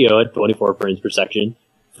editing video at 24 frames per second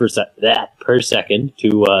per second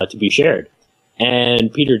to be shared.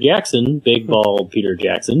 And Peter Jackson, big bald Peter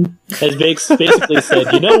Jackson, has basically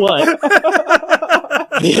said, you know what?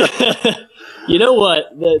 You know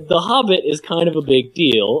what? The Hobbit is kind of a big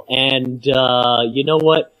deal, and you know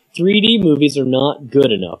what? 3D movies are not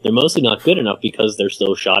good enough. They're mostly not good enough because they're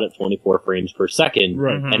still shot at 24 frames per second.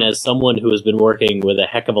 Right. And as someone who has been working with a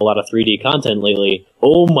heck of a lot of 3D content lately,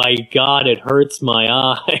 oh my god, it hurts my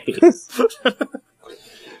eyes.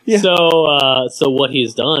 Yeah. So what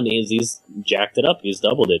he's done is he's jacked it up. He's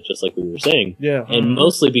doubled it, just like we were saying. Yeah. And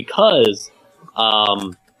mostly because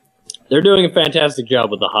they're doing a fantastic job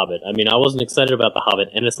with The Hobbit. I mean, I wasn't excited about The Hobbit,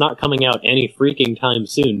 and it's not coming out any freaking time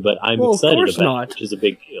soon, but I'm excited about it, which is a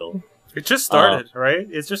be deal. It just started, right?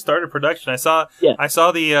 It just started production. I saw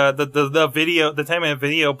the video, the 10-minute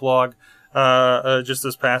video blog just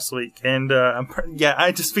this past week, and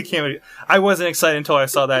I just I wasn't excited until I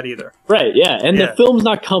saw that either. Right, yeah, and the film's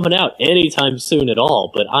not coming out anytime soon at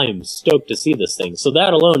all, but I am stoked to see this thing. So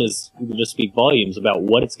that alone is just speak volumes about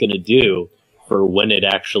what it's going to do for when it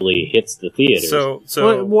actually hits the theaters. So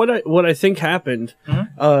what I think happened,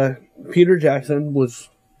 Peter Jackson was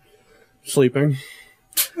sleeping,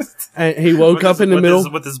 and he woke up in the middle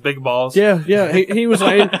with his big balls. Yeah. He was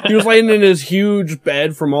laying in his huge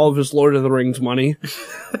bed from all of his Lord of the Rings money,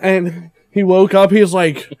 and he woke up. He was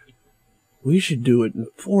like, "We should do it in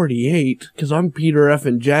 48 because I'm Peter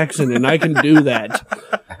effing Jackson and I can do that."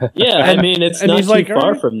 Yeah, I mean it's not too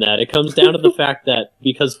far from that. It comes down to the fact that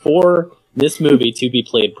because for this movie to be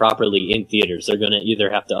played properly in theaters, they're going to either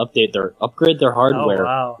have to upgrade their hardware,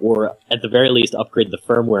 or at the very least upgrade the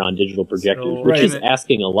firmware on digital projectors, which is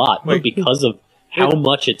asking a lot. But because of how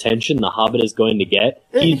much attention The Hobbit is going to get,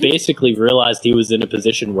 he basically realized he was in a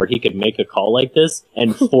position where he could make a call like this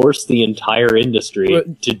and force the entire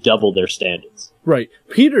industry to double their standards. Right.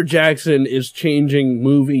 Peter Jackson is changing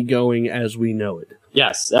movie going as we know it.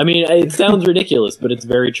 Yes, I mean, it sounds ridiculous, but it's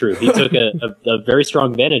very true. He took a very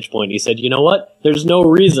strong vantage point. He said, you know what? There's no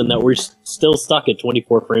reason that we're still stuck at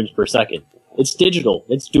 24 frames per second. It's digital.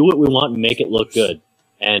 Let's do what we want and make it look good.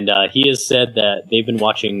 And he has said that they've been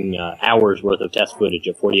watching hours worth of test footage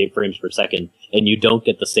at 48 frames per second, and you don't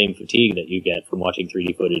get the same fatigue that you get from watching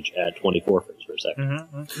 3D footage at 24 frames per second.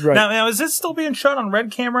 Mm-hmm. Right. Now, is this still being shot on Red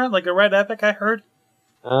camera, like a Red Epic, I heard?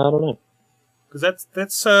 I don't know. Because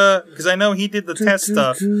because I know he did the test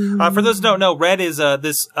stuff. For those who don't know, Red is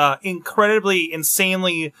this incredibly,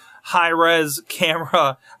 insanely high-res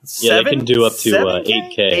camera. Yeah, they can do up to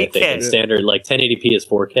 8K. I think. Standard, like 1080p is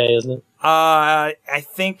 4K, isn't it? I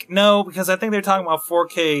think no, because I think they're talking about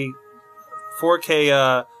 4K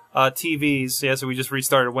TVs. Yeah, so we just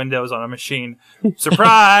restarted Windows on a machine.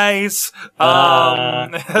 Surprise!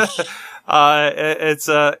 But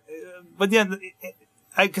yeah.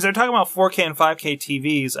 Because they're talking about 4K and 5K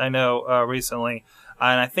TVs, I know, recently.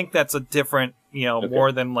 And I think that's a different,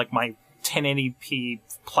 more than like my 1080p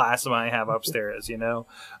plasma I have upstairs, I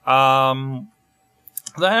don't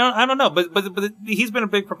know, but he's been a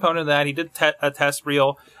big proponent of that. He did a test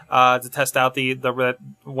reel, to test out the Red,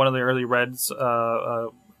 one of the early Reds, I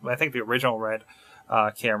think the original Red,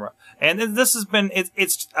 camera. And this has been,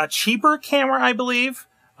 it's a cheaper camera, I believe,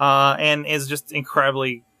 and is just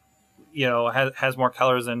incredibly, has more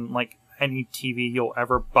colors than like any TV you'll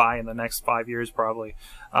ever buy in the next 5 years, probably.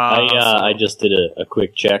 I just did a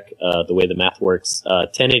quick check. The way the math works,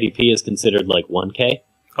 1080p is considered like 1K.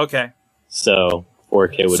 Okay. So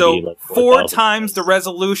 4K would be like 4 times the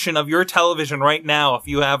resolution of your television right now if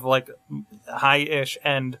you have like high-ish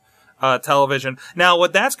end television. Now,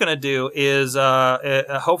 what that's going to do is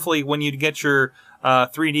hopefully when you get your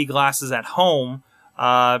 3D glasses at home,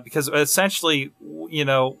 because essentially,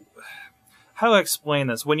 how do I explain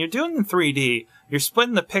this? When you're doing the 3D, you're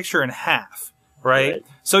splitting the picture in half, right?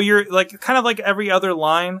 So you're like kind of like every other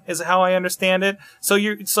line is how I understand it. So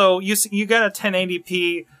you got a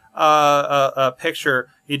 1080p picture.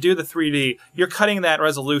 You do the 3D. You're cutting that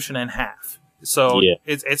resolution in half. So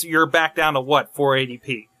it's you're back down to what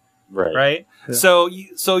 480p, right? Yeah. So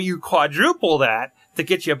you quadruple that to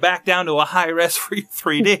get you back down to a high res for your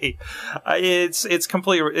 3D. It's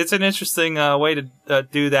an interesting way to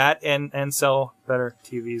do that and sell better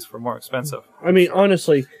TVs for more expensive. I mean,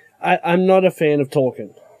 honestly, I'm not a fan of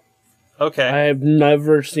Tolkien. Okay. I have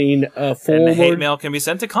never seen a full. And the hate mail can be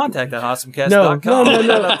sent to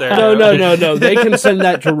contact@awesomecast.com. No. They can send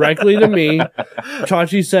that directly to me.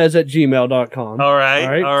 ChachiSays@gmail.com. All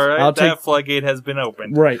right. That floodgate has been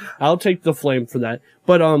opened. Right. I'll take the flame for that.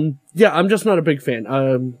 But yeah, I'm just not a big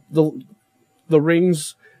fan. The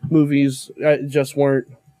Rings movies just weren't.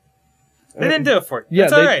 They didn't do it for you. Yeah,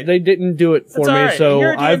 it's all right. They didn't do it for me. Right. So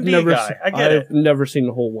I've never seen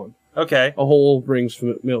the whole one. Okay. A whole Rings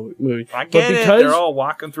movie. I get it. They're all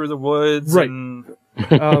walking through the woods. Right. And...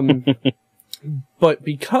 but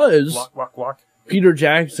because... Walk. Peter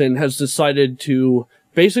Jackson has decided to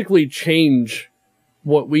basically change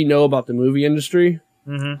what we know about the movie industry.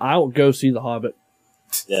 Mm-hmm. I will go see The Hobbit.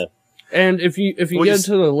 Yeah. And if you Well, get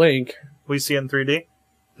to the link, We see it in 3D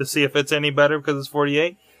to see if it's any better because it's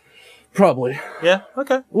 48. probably. Yeah.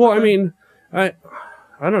 Okay. Well, I mean, I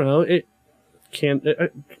don't know. It can't.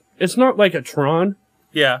 It's not like a Tron,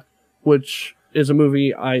 Yeah. which is a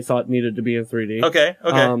movie I thought needed to be in 3D. Okay.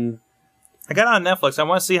 Okay. I I got it on Netflix. I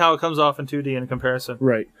want to see how it comes off in 2D in comparison.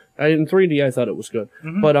 right. In 3D, I thought it was good.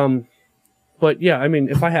 Mhm. But yeah, I mean,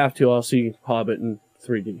 if I have to, I'll see Hobbit in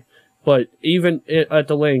 3D. But even at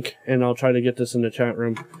the link, and I'll try to get this in the chat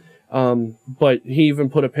room. But he even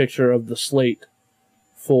put a picture of the slate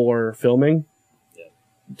for filming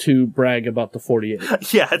to brag about the 48.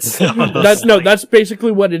 Yeah. It's That's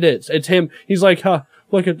basically what it is. It's him. He's like, huh,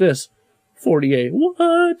 look at this. 48.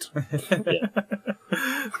 What?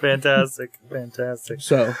 fantastic. Fantastic.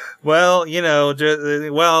 So, Well, you know,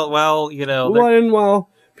 you know. while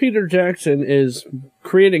Peter Jackson is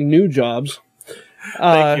creating new jobs,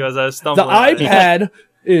 Thank you. As I was the stumbling on it. iPad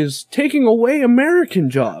is taking away American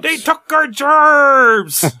jobs. They took our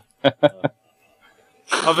jobs.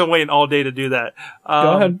 I've been waiting all day to do that. Go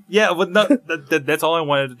ahead. Yeah, well, no, that's all I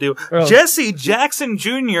wanted to do. Oh. Jesse Jackson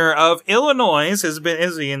Jr. of Illinois is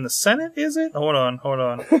he in the Senate? Is it? Hold on.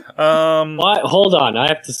 What? Hold on, I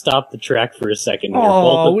have to stop the track for a second here.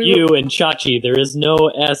 Oh, Both of you and Chachi, there is no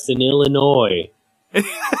S in Illinois.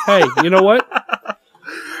 Hey, you know what?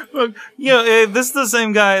 Look, you know, this is the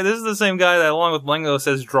same guy. This is the same guy that, along with Blango,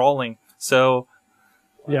 says drawling. So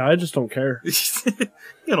Yeah, I just don't care.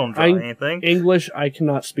 you don't draw anything. English, I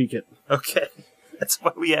cannot speak it. Okay, that's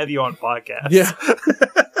why we have you on podcast. Yeah.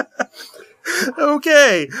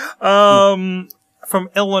 Okay. From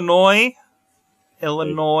Illinois,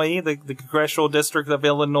 the congressional district of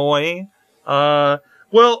Illinois.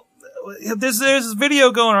 Well, there's this video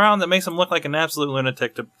going around that makes him look like an absolute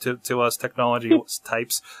lunatic to us technology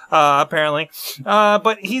types, apparently.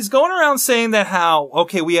 But he's going around saying that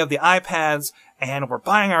okay, we have the iPads and we're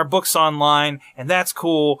buying our books online, and that's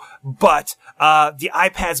cool, but the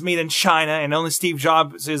iPad's made in China, and only Steve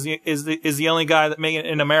Jobs is the only guy that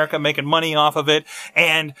in America making money off of it,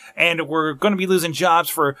 and we're going to be losing jobs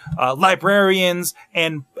for librarians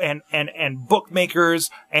and bookmakers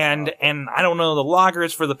and I don't know, the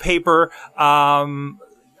loggers for the paper.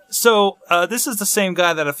 So this is the same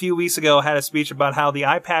guy that a few weeks ago had a speech about how the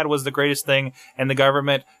iPad was the greatest thing, and the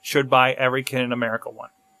government should buy every kid in America one.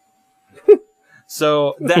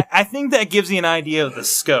 So I think that gives you an idea of the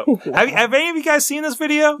scope. Wow. Have any of you guys seen this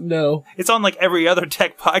video? No. It's on like every other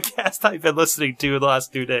tech podcast I've been listening to the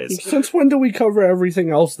last 2 days. Since when do we cover everything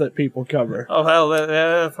else that people cover? Oh hell,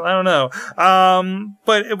 I don't know.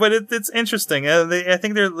 But it's interesting. I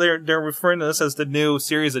think they're referring to this as the new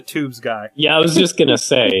series of Tubes guy. Yeah, I was just gonna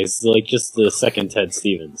say, it's like just the second Ted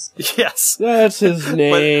Stevens. Yes, That's his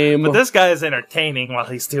name. but this guy is entertaining while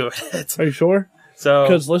he's doing it. Are you sure? So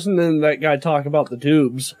Because listening to that guy talk about the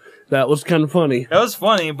tubes, that was kind of funny. that was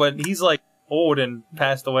funny, but he's like old and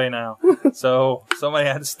passed away now. So somebody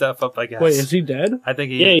had to step up, I guess. Wait, is he dead? I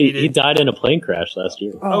think Yeah, he died in a plane crash last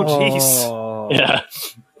year. Oh, jeez. Oh. Yeah.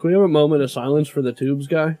 Can we have a moment of silence for the tubes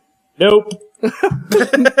guy? Nope.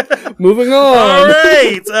 Moving All on.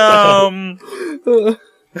 right.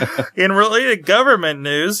 In related government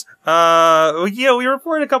news, we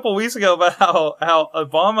reported a couple weeks ago about how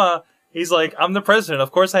Obama, he's like, I'm the president.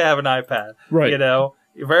 Of course I have an iPad. Right. You know,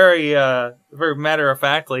 very matter of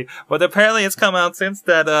factly. But apparently it's come out since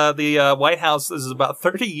that, the White House is about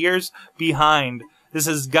 30 years behind. This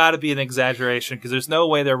has got to be an exaggeration because there's no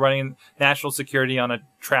way they're running national security on a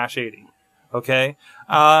trash 80. Okay.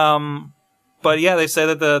 But yeah, they say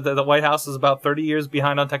that the White House is about 30 years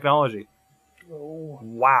behind on technology.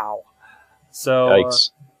 Wow. So,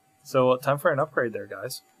 Yikes. so time for an upgrade there,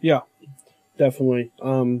 guys. Yeah, definitely.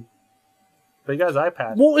 But you guys,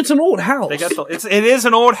 iPad. Well, it's an old house. They got it is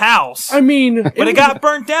an old house, I mean, but it got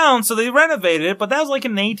burnt down, so they renovated it. But that was like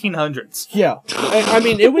in the 1800s. Yeah. I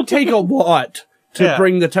mean, it would take a lot to Yeah.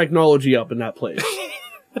 bring the technology up in that place.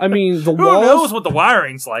 I mean, the Who walls. knows what the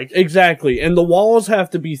wiring's like? Exactly. And the walls have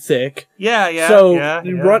to be thick. Yeah, yeah. so yeah,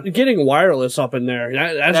 you yeah. getting wireless up in there,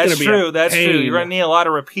 that's going That's to be true. a That's pain. true. You're gonna need a lot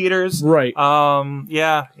of repeaters. Right.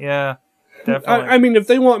 Yeah. Definitely. I mean, if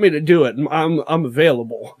they want me to do it, I'm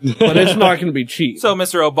available, but it's not going to be cheap. So,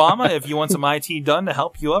 Mr. Obama, if you want some IT done to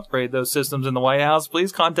help you upgrade those systems in the White House,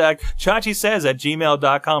 please contact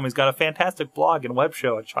chachisays@gmail.com. He's got a fantastic blog and web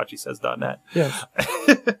show at chachisays.net. Yes.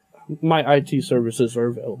 My IT services are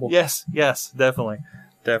available. Yes, definitely.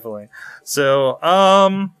 So,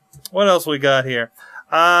 what else we got here?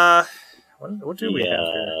 What do we have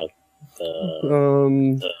here?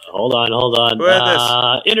 Hold on. Who had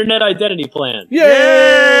this? Internet identity plan.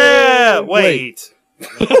 Yeah! Wait.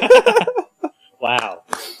 Wow.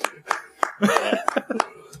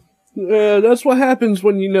 That's what happens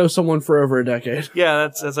when you know someone for over a decade. Yeah,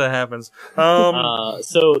 that's what happens.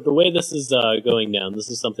 So the way this is going down, this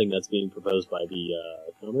is something that's being proposed by the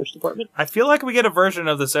Commerce Department. I feel like we get a version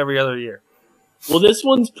of this every other year. Well, this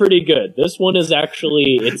one's pretty good. This one is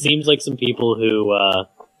actually, it seems like some people who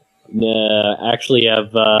actually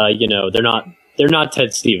have, they're not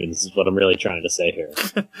Ted Stevens, is what I'm really trying to say here.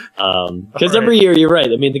 Because every year, you're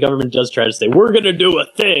right. I mean, the government does try to say, we're going to do a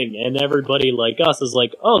thing. And everybody like us is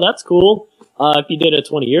like, oh, that's cool if you did it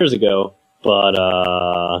 20 years ago. But,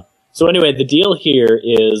 so anyway, the deal here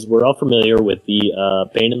is we're all familiar with the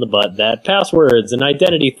pain in the butt that passwords and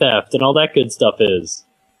identity theft and all that good stuff is.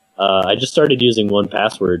 I just started using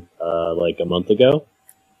 1Password like a month ago.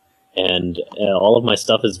 And all of my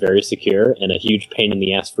stuff is very secure and a huge pain in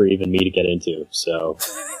the ass for even me to get into. So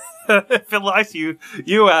If it locks you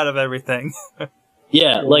out of everything.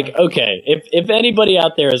 yeah, like, okay, if anybody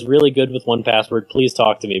out there is really good with 1Password, please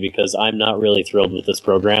talk to me because I'm not really thrilled with this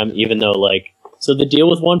program, even though, like, so the deal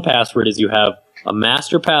with 1Password is you have a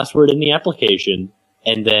master password in the application,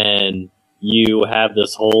 and then you have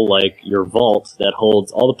this whole, like, your vault that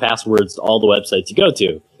holds all the passwords to all the websites you go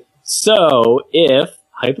to. So if,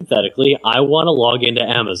 hypothetically, I want to log into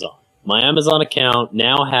Amazon, my Amazon account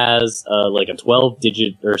now has like a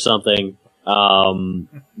 12-digit or something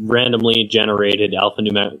randomly generated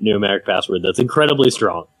alphanumeric password that's incredibly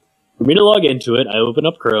strong. For me to log into it, I open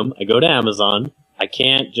up Chrome, I go to Amazon, I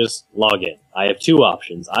can't just log in. I have two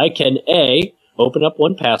options. I can A, open up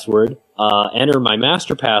 1Password, enter my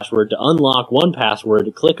master password to unlock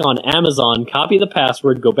 1Password, click on Amazon, copy the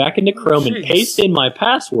password, go back into Chrome and paste in my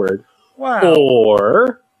password. Wow.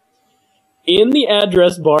 Or in the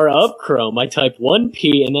address bar of Chrome, I type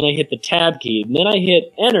 1P and then I hit the tab key and then I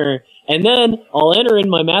hit enter and then I'll enter in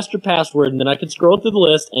my master password and then I can scroll through the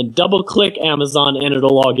list and double click Amazon and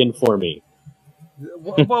it'll log in for me.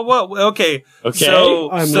 What? Okay. Okay.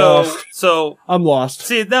 I'm lost.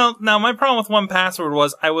 See, now my problem with 1Password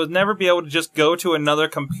was I would never be able to just go to another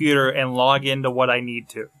computer and log into what I need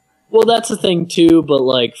to. Well, that's the thing too, but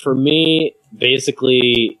like for me,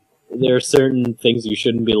 basically, there are certain things you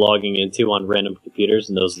shouldn't be logging into on random computers,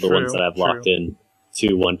 and those are the ones that I've locked in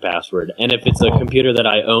to 1Password. And if it's a computer that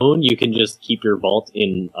I own, you can just keep your vault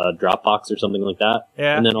in a Dropbox or something like that,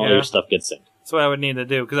 and then all your stuff gets synced. That's what I would need to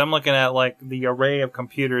do, because I'm looking at like the array of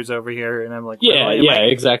computers over here, and I'm like,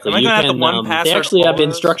 exactly. Am I going to have to 1Password? They actually have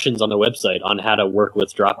instructions on their website on how to work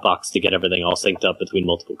with Dropbox to get everything all synced up between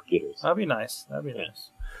multiple computers. That'd be nice.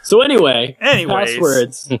 Nice. So anyways,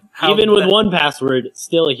 passwords, even with 1Password,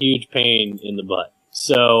 still a huge pain in the butt.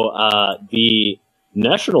 So the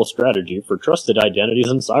National Strategy for Trusted Identities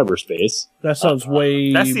in Cyberspace. That sounds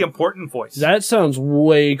That's the important voice. That sounds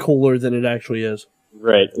way cooler than it actually is.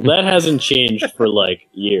 Right. That hasn't changed for like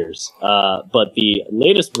years. But the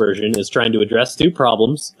latest version is trying to address two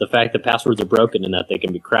problems: the fact that passwords are broken and that they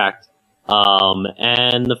can be cracked,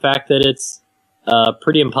 and the fact that it's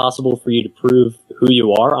pretty impossible for you to prove who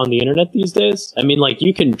you are on the internet these days. I mean, like,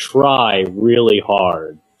 you can try really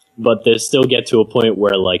hard, but they still get to a point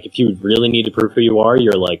where, like, if you really need to prove who you are,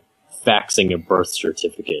 you're, like, faxing a birth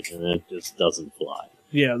certificate, and it just doesn't fly.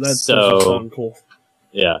 Yeah, that doesn't sound cool.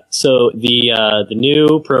 Yeah, so the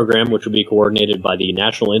new program, which will be coordinated by the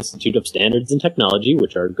National Institute of Standards and Technology,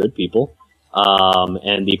 which are good people,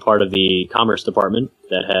 and the part of the Commerce Department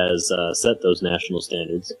that has set those national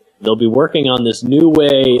standards, they'll be working on this new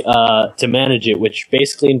way to manage it, which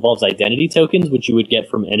basically involves identity tokens, which you would get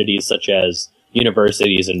from entities such as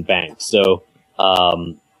universities and banks. So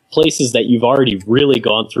places that you've already really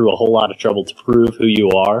gone through a whole lot of trouble to prove who you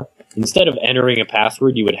are, instead of entering a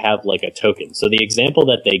password, you would have like a token. So the example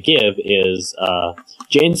that they give is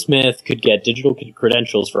Jane Smith could get digital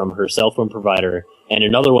credentials from her cell phone provider and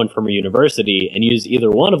another one from her university and use either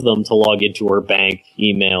one of them to log into her bank,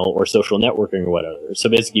 email, or social networking or whatever. So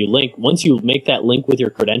basically, once you make that link with your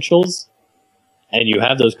credentials, and you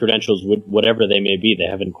have those credentials, whatever they may be, they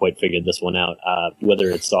haven't quite figured this one out. Whether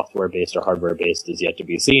it's software-based or hardware-based is yet to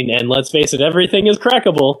be seen. And let's face it, everything is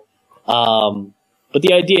crackable. But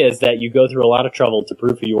the idea is that you go through a lot of trouble to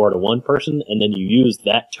prove who you are to one person, and then you use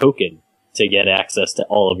that token to get access to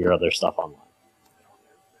all of your other stuff online.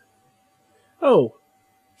 Oh.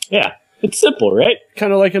 Yeah, it's simple, right?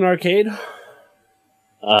 Kind of like an arcade?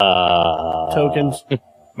 Tokens?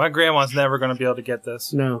 My grandma's never going to be able to get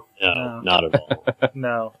this. No, not at all.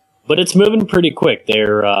 No. But it's moving pretty quick.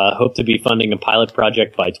 They're hope to be funding a pilot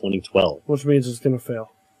project by 2012. which means it's going to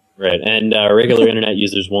fail. Right, and regular internet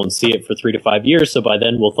users won't see it for 3 to 5 years, so by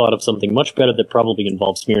then we'll thought of something much better that probably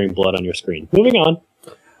involves smearing blood on your screen. Moving on.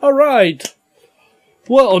 All right.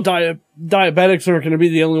 Well, diabetics aren't going to be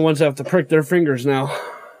the only ones that have to prick their fingers now.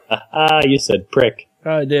 You said prick.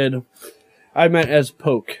 I did. I meant as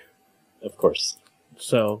poke. Of course.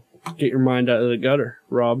 So, get your mind out of the gutter,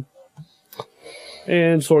 Rob.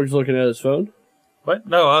 And Sorg's looking at his phone. What?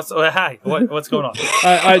 No. Hi. What's going on?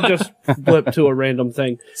 I just flipped to a random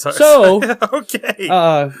thing. So okay.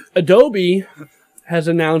 Adobe has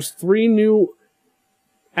announced 3 new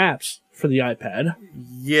apps for the iPad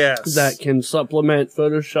Yes. that can supplement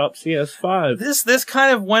Photoshop CS5. This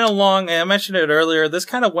kind of went along, and I mentioned it earlier, this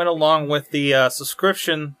kind of went along with the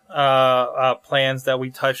subscription plans that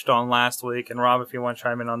we touched on last week. And Rob, if you want to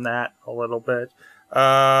chime in on that a little bit.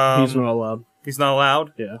 He's not allowed. He's not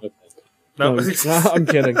allowed? Yeah. No. I'm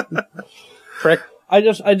kidding. Prick. I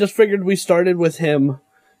just figured we started with him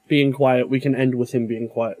being quiet. We can end with him being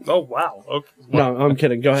quiet. Oh, wow. Okay. No, I'm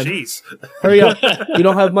kidding. Go ahead. Jeez. Hurry up. We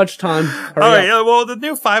don't have much time. Hurry All right. up. Well, the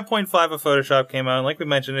new 5.5 of Photoshop came out, and like we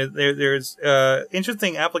mentioned, there's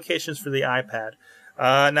interesting applications for the iPad.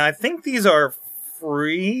 Now, I think these are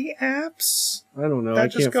free apps. I don't know. That I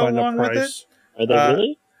just can't go find a along with price. Are they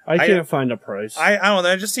really? I can't find a price. I don't know.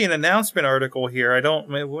 I just see an announcement article here.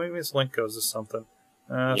 Maybe this link goes to something.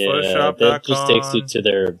 Photoshop.com. That just takes you to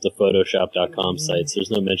the Photoshop.com sites. There's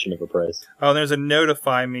no mention of a price. Oh, there's a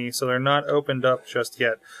notify me, so they're not opened up just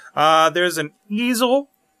yet. There's an easel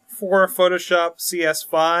for Photoshop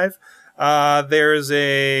CS5. There's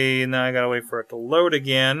now I gotta wait for it to load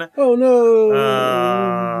again. Oh no!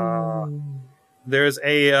 There's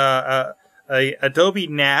a Adobe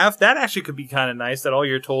Nav. That actually could be kind of nice, that all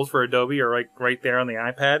your tools for Adobe are right there on the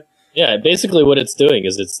iPad. Yeah, basically what it's doing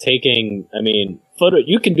is it's taking,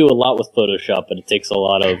 you can do a lot with Photoshop, but it takes a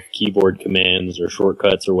lot of keyboard commands or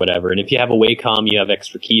shortcuts or whatever. And if you have a Wacom, you have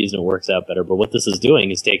extra keys and it works out better. But what this is doing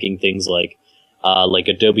is taking things like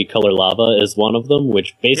Adobe Color Lava is one of them,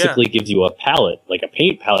 which basically gives you a palette, like a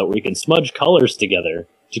paint palette, where you can smudge colors together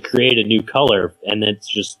to create a new color, and it's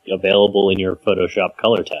just available in your Photoshop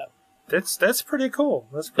color tab. That's pretty cool.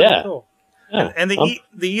 That's pretty cool. Yeah. And the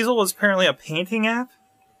easel is apparently a painting app,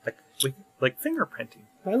 like fingerprinting.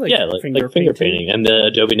 I like like finger painting. And the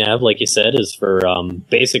Adobe Nav, like you said, is for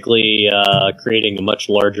basically creating a much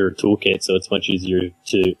larger toolkit, so it's much easier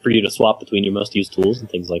for you to swap between your most used tools and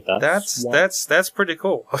things like that. That's pretty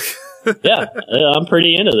cool. Yeah, I'm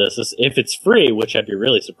pretty into this. If it's free, which I'd be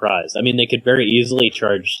really surprised. I mean, they could very easily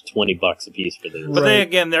charge $20 a piece for this. But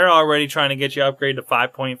they're already trying to get you upgraded to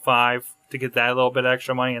 5.5 to get that little bit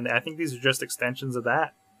extra money, and I think these are just extensions of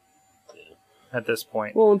that. At this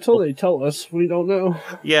point. Well, until they tell us, we don't know.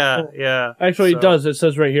 Yeah. Actually, it does. It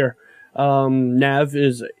says right here. Nav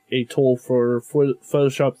is a tool for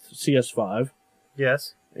Photoshop CS5.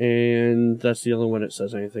 Yes. And that's the only one it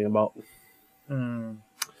says anything about.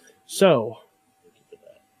 So,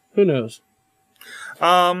 who knows?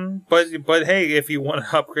 But hey, if you want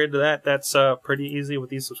to upgrade to that, that's pretty easy with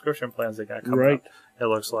these subscription plans they got coming up. It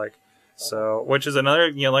looks like. So, which is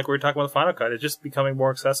another, like we were talking about Final Cut, it's just becoming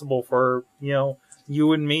more accessible for, you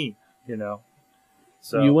and me,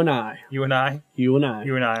 So you and I.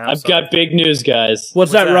 I've got big news, guys.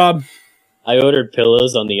 What's that, Rob? I ordered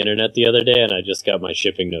pillows on the internet the other day, and I just got my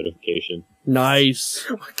shipping notification. Nice.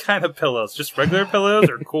 What kind of pillows? Just regular pillows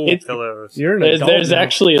or cool pillows? There's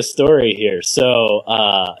actually a story here. So,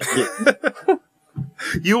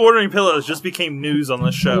 you ordering pillows just became news on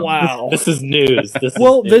the show. Wow. This is news.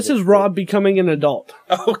 This is Rob becoming an adult.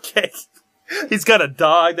 Okay. He's got a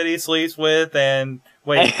dog that he sleeps with, and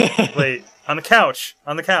wait, on the couch.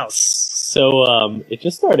 So, it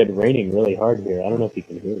just started raining really hard here. I don't know if you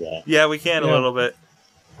can hear that. Yeah, we can a little bit.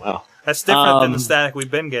 Wow. That's different than the static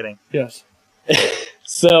we've been getting. Yes.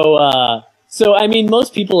 So I mean,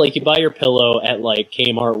 most people, you buy your pillow at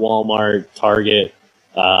Kmart, Walmart, Target,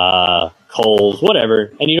 Kohl's,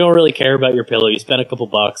 whatever, and you don't really care about your pillow. You spend a couple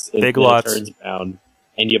bucks, Big Lots, turns around,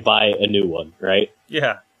 and you buy a new one, right?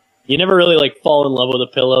 Yeah. You never really fall in love with a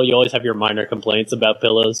pillow. You always have your minor complaints about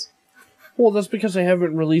pillows. Well, that's because they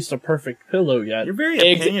haven't released a perfect pillow yet. You're very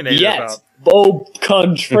opinionated about. Au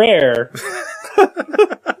contraire.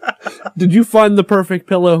 Did you find the perfect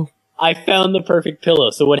pillow? I found the perfect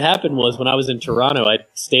pillow. So what happened was, when I was in Toronto, I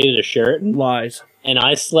stayed at a Sheraton. Lies. And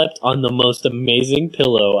I slept on the most amazing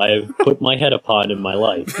pillow I've put my head upon in my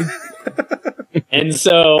life. And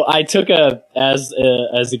so I took as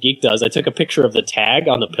a geek does, I took a picture of the tag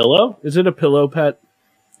on the pillow. Is it a pillow pet?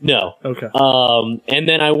 No. Okay. And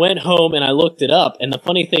then I went home and I looked it up. And the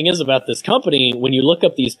funny thing is about this company, when you look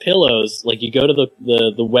up these pillows, like you go to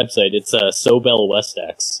the website, it's Sobel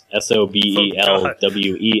Westex,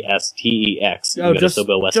 SOBELWESTEX. You go to just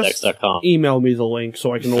SobelWestex.com. email me the link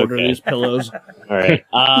so I can order Okay. these pillows. All right.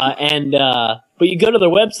 But you go to their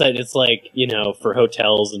website, it's like, for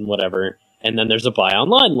hotels and whatever. And then there's a buy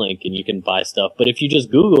online link and you can buy stuff. But if you just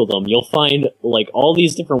Google them, you'll find like all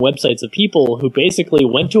these different websites of people who basically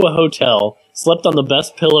went to a hotel, slept on the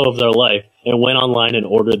best pillow of their life, and went online and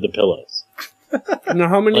ordered the pillows. Now,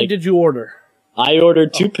 how many Like- did you order? I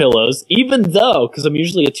ordered 2 pillows, even though, because I'm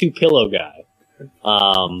usually a 2-pillow guy.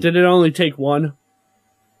 Did it only take one?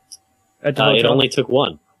 At the It hotel? only took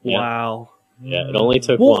one. Yeah, Wow. yeah, it only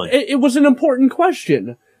took Well, one. it was an important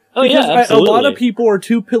question. Oh yeah, Because absolutely. a lot of people are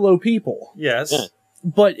 2-pillow people. Yes. Yeah.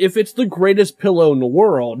 But if it's the greatest pillow in the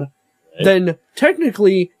world, then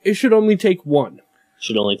technically it should only take one.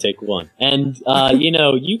 Should only take one. And,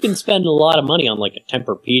 you can spend a lot of money on like a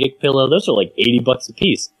Tempur-Pedic pillow. Those are like $80 a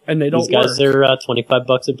piece. And they don't These guys work. are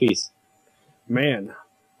 $25 a piece. Man,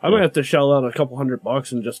 I'm gonna have to shell out a couple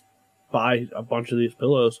 $100 and just buy a bunch of these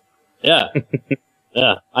pillows. Yeah.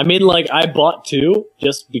 Yeah. I mean, like, I bought 2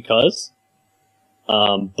 just because.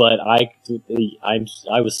 But I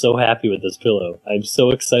was so happy with this pillow. I'm so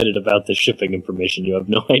excited about the shipping information. You have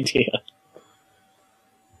no idea.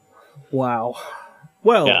 Wow.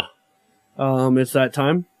 Well, Yeah. it's that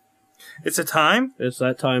time. It's a time. It's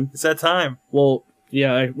that time. It's that time. Well,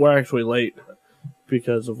 yeah, we're actually late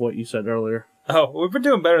because of what you said earlier. Oh, we've been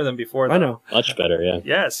doing better than before, though. I know. Much better, yeah.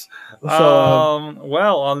 Yes. So,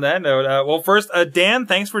 Well, on that note, first, Dan,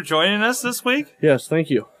 thanks for joining us this week. yes, thank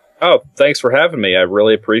you. Oh, thanks for having me. I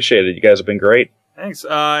really appreciate it. You guys have been great. Thanks.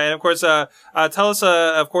 And of course, tell us,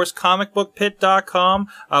 of course, comicbookpit.com.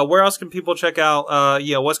 Where else can people check out,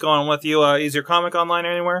 what's going on with you? Is your comic online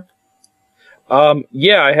anywhere?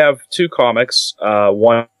 Yeah, I have 2 comics.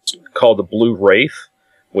 One called The Blue Wraith,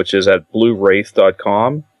 which is at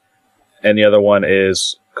bluewraith.com. And the other one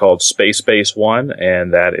is called Space Base 1,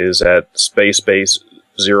 and that is at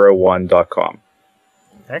spacebase01.com.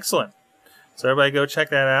 Excellent. So everybody go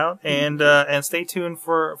check that out, and stay tuned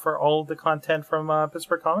for all the content from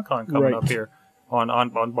Pittsburgh Comic Con coming Right. up here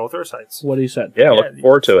on both our sites. What he said. Yeah, looking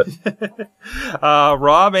forward to it.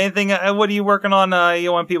 Rob, anything? What are you working on?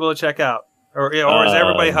 You want people to check out, or is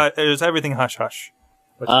is everything hush hush?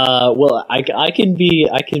 Well, I can be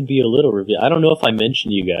a little review. I don't know if I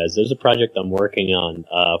mentioned you guys. There's a project I'm working on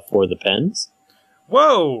for the pens.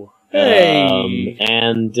 Whoa! Hey!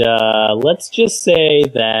 And let's just say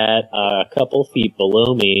that a couple feet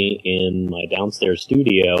below me in my downstairs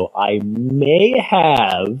studio, I may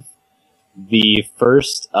have the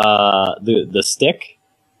first the stick,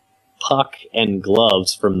 puck, and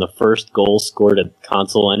gloves from the first goal scored at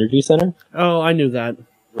Console Energy Center. Oh, I knew that.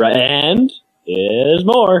 Right, and there's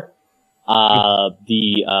more.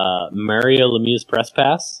 The Mario Lemieux press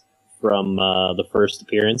pass from the first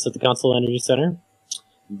appearance at the Console Energy Center.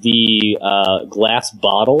 The glass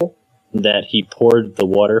bottle that he poured the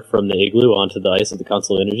water from the igloo onto the ice at the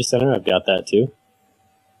Console Energy Center. I've got that too.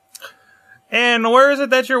 And where is it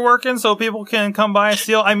that you're working so people can come by and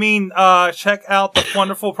steal? I mean, check out the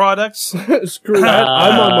wonderful products. Screw that.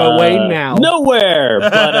 I'm on my way now. Nowhere!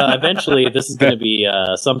 But eventually, this is going to be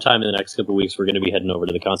sometime in the next couple of weeks, we're going to be heading over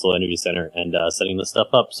to the Console Energy Center and setting this stuff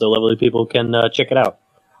up so lovely people can check it out.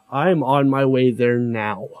 I'm on my way there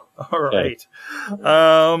now. All right.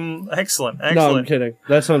 Excellent. No, I'm Excellent. kidding.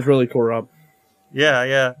 That sounds really cool, Rob.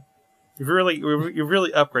 Yeah. You've really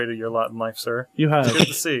upgraded your lot in life, sir. You Good have.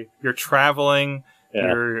 to see. You're traveling.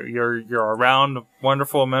 Yeah. You're around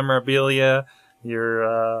wonderful memorabilia.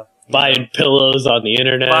 You're Buying pillows on the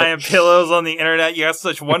internet. buying pillows on the internet. You have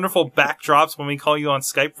such wonderful backdrops when we call you on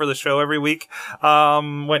Skype for the show every week.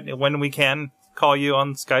 When we can call you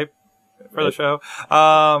on Skype for the show.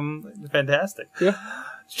 Fantastic. Yeah.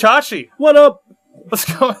 Chachi, What up? what's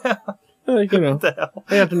going on? You know, What the hell?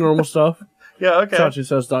 I got the normal stuff. Yeah, okay.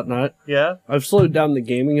 ChachiSays.net. Yeah, I've slowed down the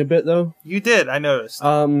gaming a bit, though. you did. I noticed.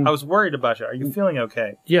 I was worried about you. Are you feeling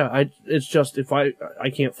okay? Yeah, it's just if I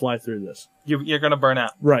can't fly through this. You're gonna burn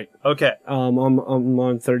out. Right. Okay. I'm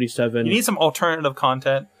on 37. You need some alternative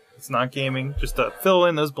content. It's not gaming, just to fill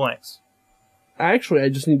in those blanks. Actually, I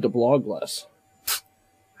just need to blog less.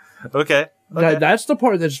 Okay. Okay. That's the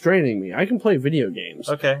part that's draining me. I can play video games.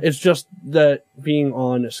 Okay. It's just that being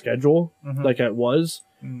on a schedule, Mhm. like I was,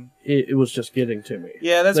 Mhm. it was just getting to me.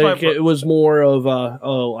 Yeah, that's Like, my. it was more of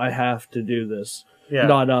I have to do this. Yeah.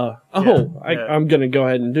 Not Yeah. I'm going to go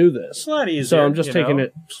ahead and do this. It's a lot easier. So I'm just you taking know?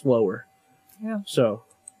 it slower. Yeah. So,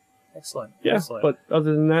 Excellent. yeah. Excellent. But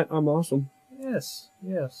other than that, I'm awesome. Yes.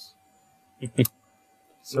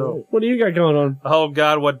 So, what do you got going on? oh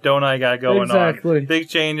God, what don't I got going Exactly. on? Big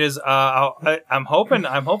changes. I'm hoping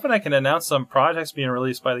I can announce some projects being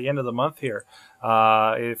released by the end of the month here.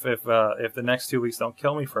 If the next 2 weeks don't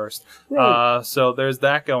kill me first. Right. So there's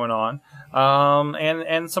that going on.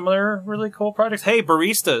 And some other really cool projects. Hey,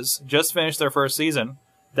 Baristas just finished their first season.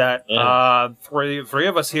 That three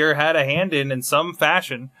of us here had a hand in some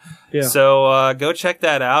fashion. Yeah. So go check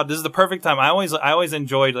that out. This is the perfect time. I always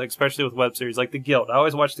enjoyed, like, especially with web series like The Guild. I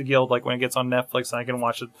always watch The Guild like when it gets on Netflix and I can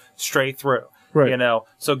watch it straight through. Right. You know.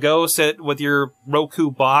 So go sit with your Roku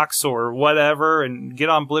box or whatever and get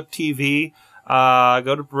on Blip TV.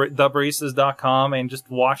 Go to thebaristas.com and just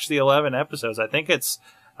watch the 11 episodes. I think it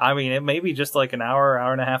may be just like an hour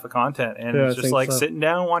and a half of content, and Yeah, it's I just think like so. sitting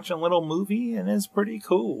down watching a little movie, and it's pretty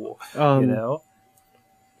cool. You know?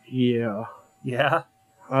 Yeah. Yeah.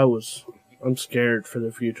 I'm scared for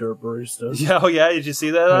the future of baristas. Yeah. Oh, yeah. Did you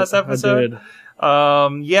see that last episode? I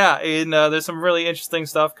did. Yeah. And there's some really interesting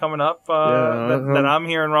stuff coming up that I'm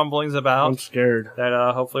hearing rumblings about. I'm scared. That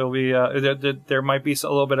hopefully will be there might be a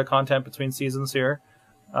little bit of content between seasons here.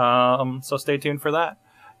 So stay tuned for that.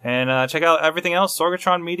 And check out everything else,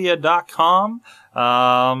 sorgatronmedia.com.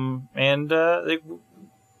 And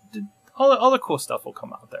all the cool stuff will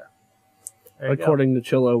come out there. There you go. According to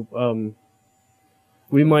Chillo,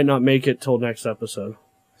 we might not make it till next episode.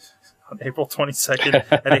 On April 22nd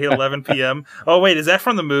at 8:11 p.m. Oh, wait, is that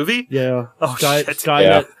from the movie? Yeah. Oh, shit.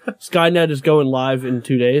 Skynet is going live in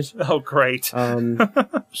 2 days. Oh, great.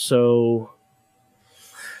 So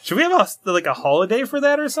Should we have a holiday for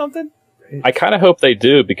that or something? I kind of hope they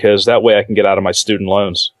do, because that way I can get out of my student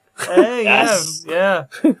loans. Hey, Yes. yeah.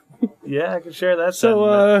 Yeah, I can share that.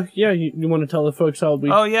 So, you want to tell the folks how we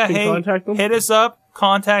can contact them? Hit us up,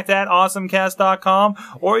 contact@awesomecast.com,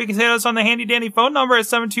 or you can hit us on the handy dandy phone number at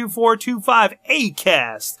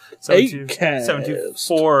 724-25-ACAST.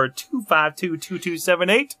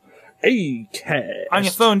 724-252-2278. ACAST. On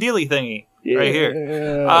your phone dealy thingy. Right here.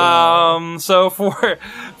 Yeah. So for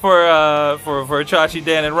Chachi,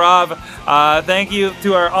 Dan, and Rob, thank you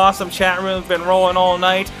to our awesome chat room. Been rolling all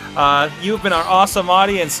night. You've been our awesome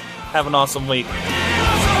audience. Have an awesome week.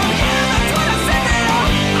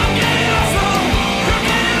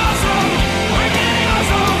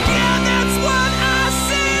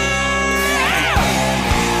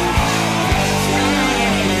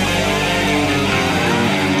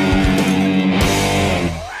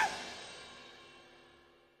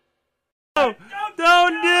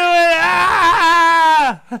 Don't do it!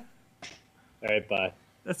 Ah! All right, bye.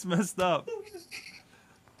 That's messed up.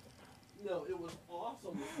 No, it was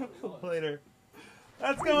awesome. Later.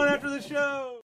 That's going after the show.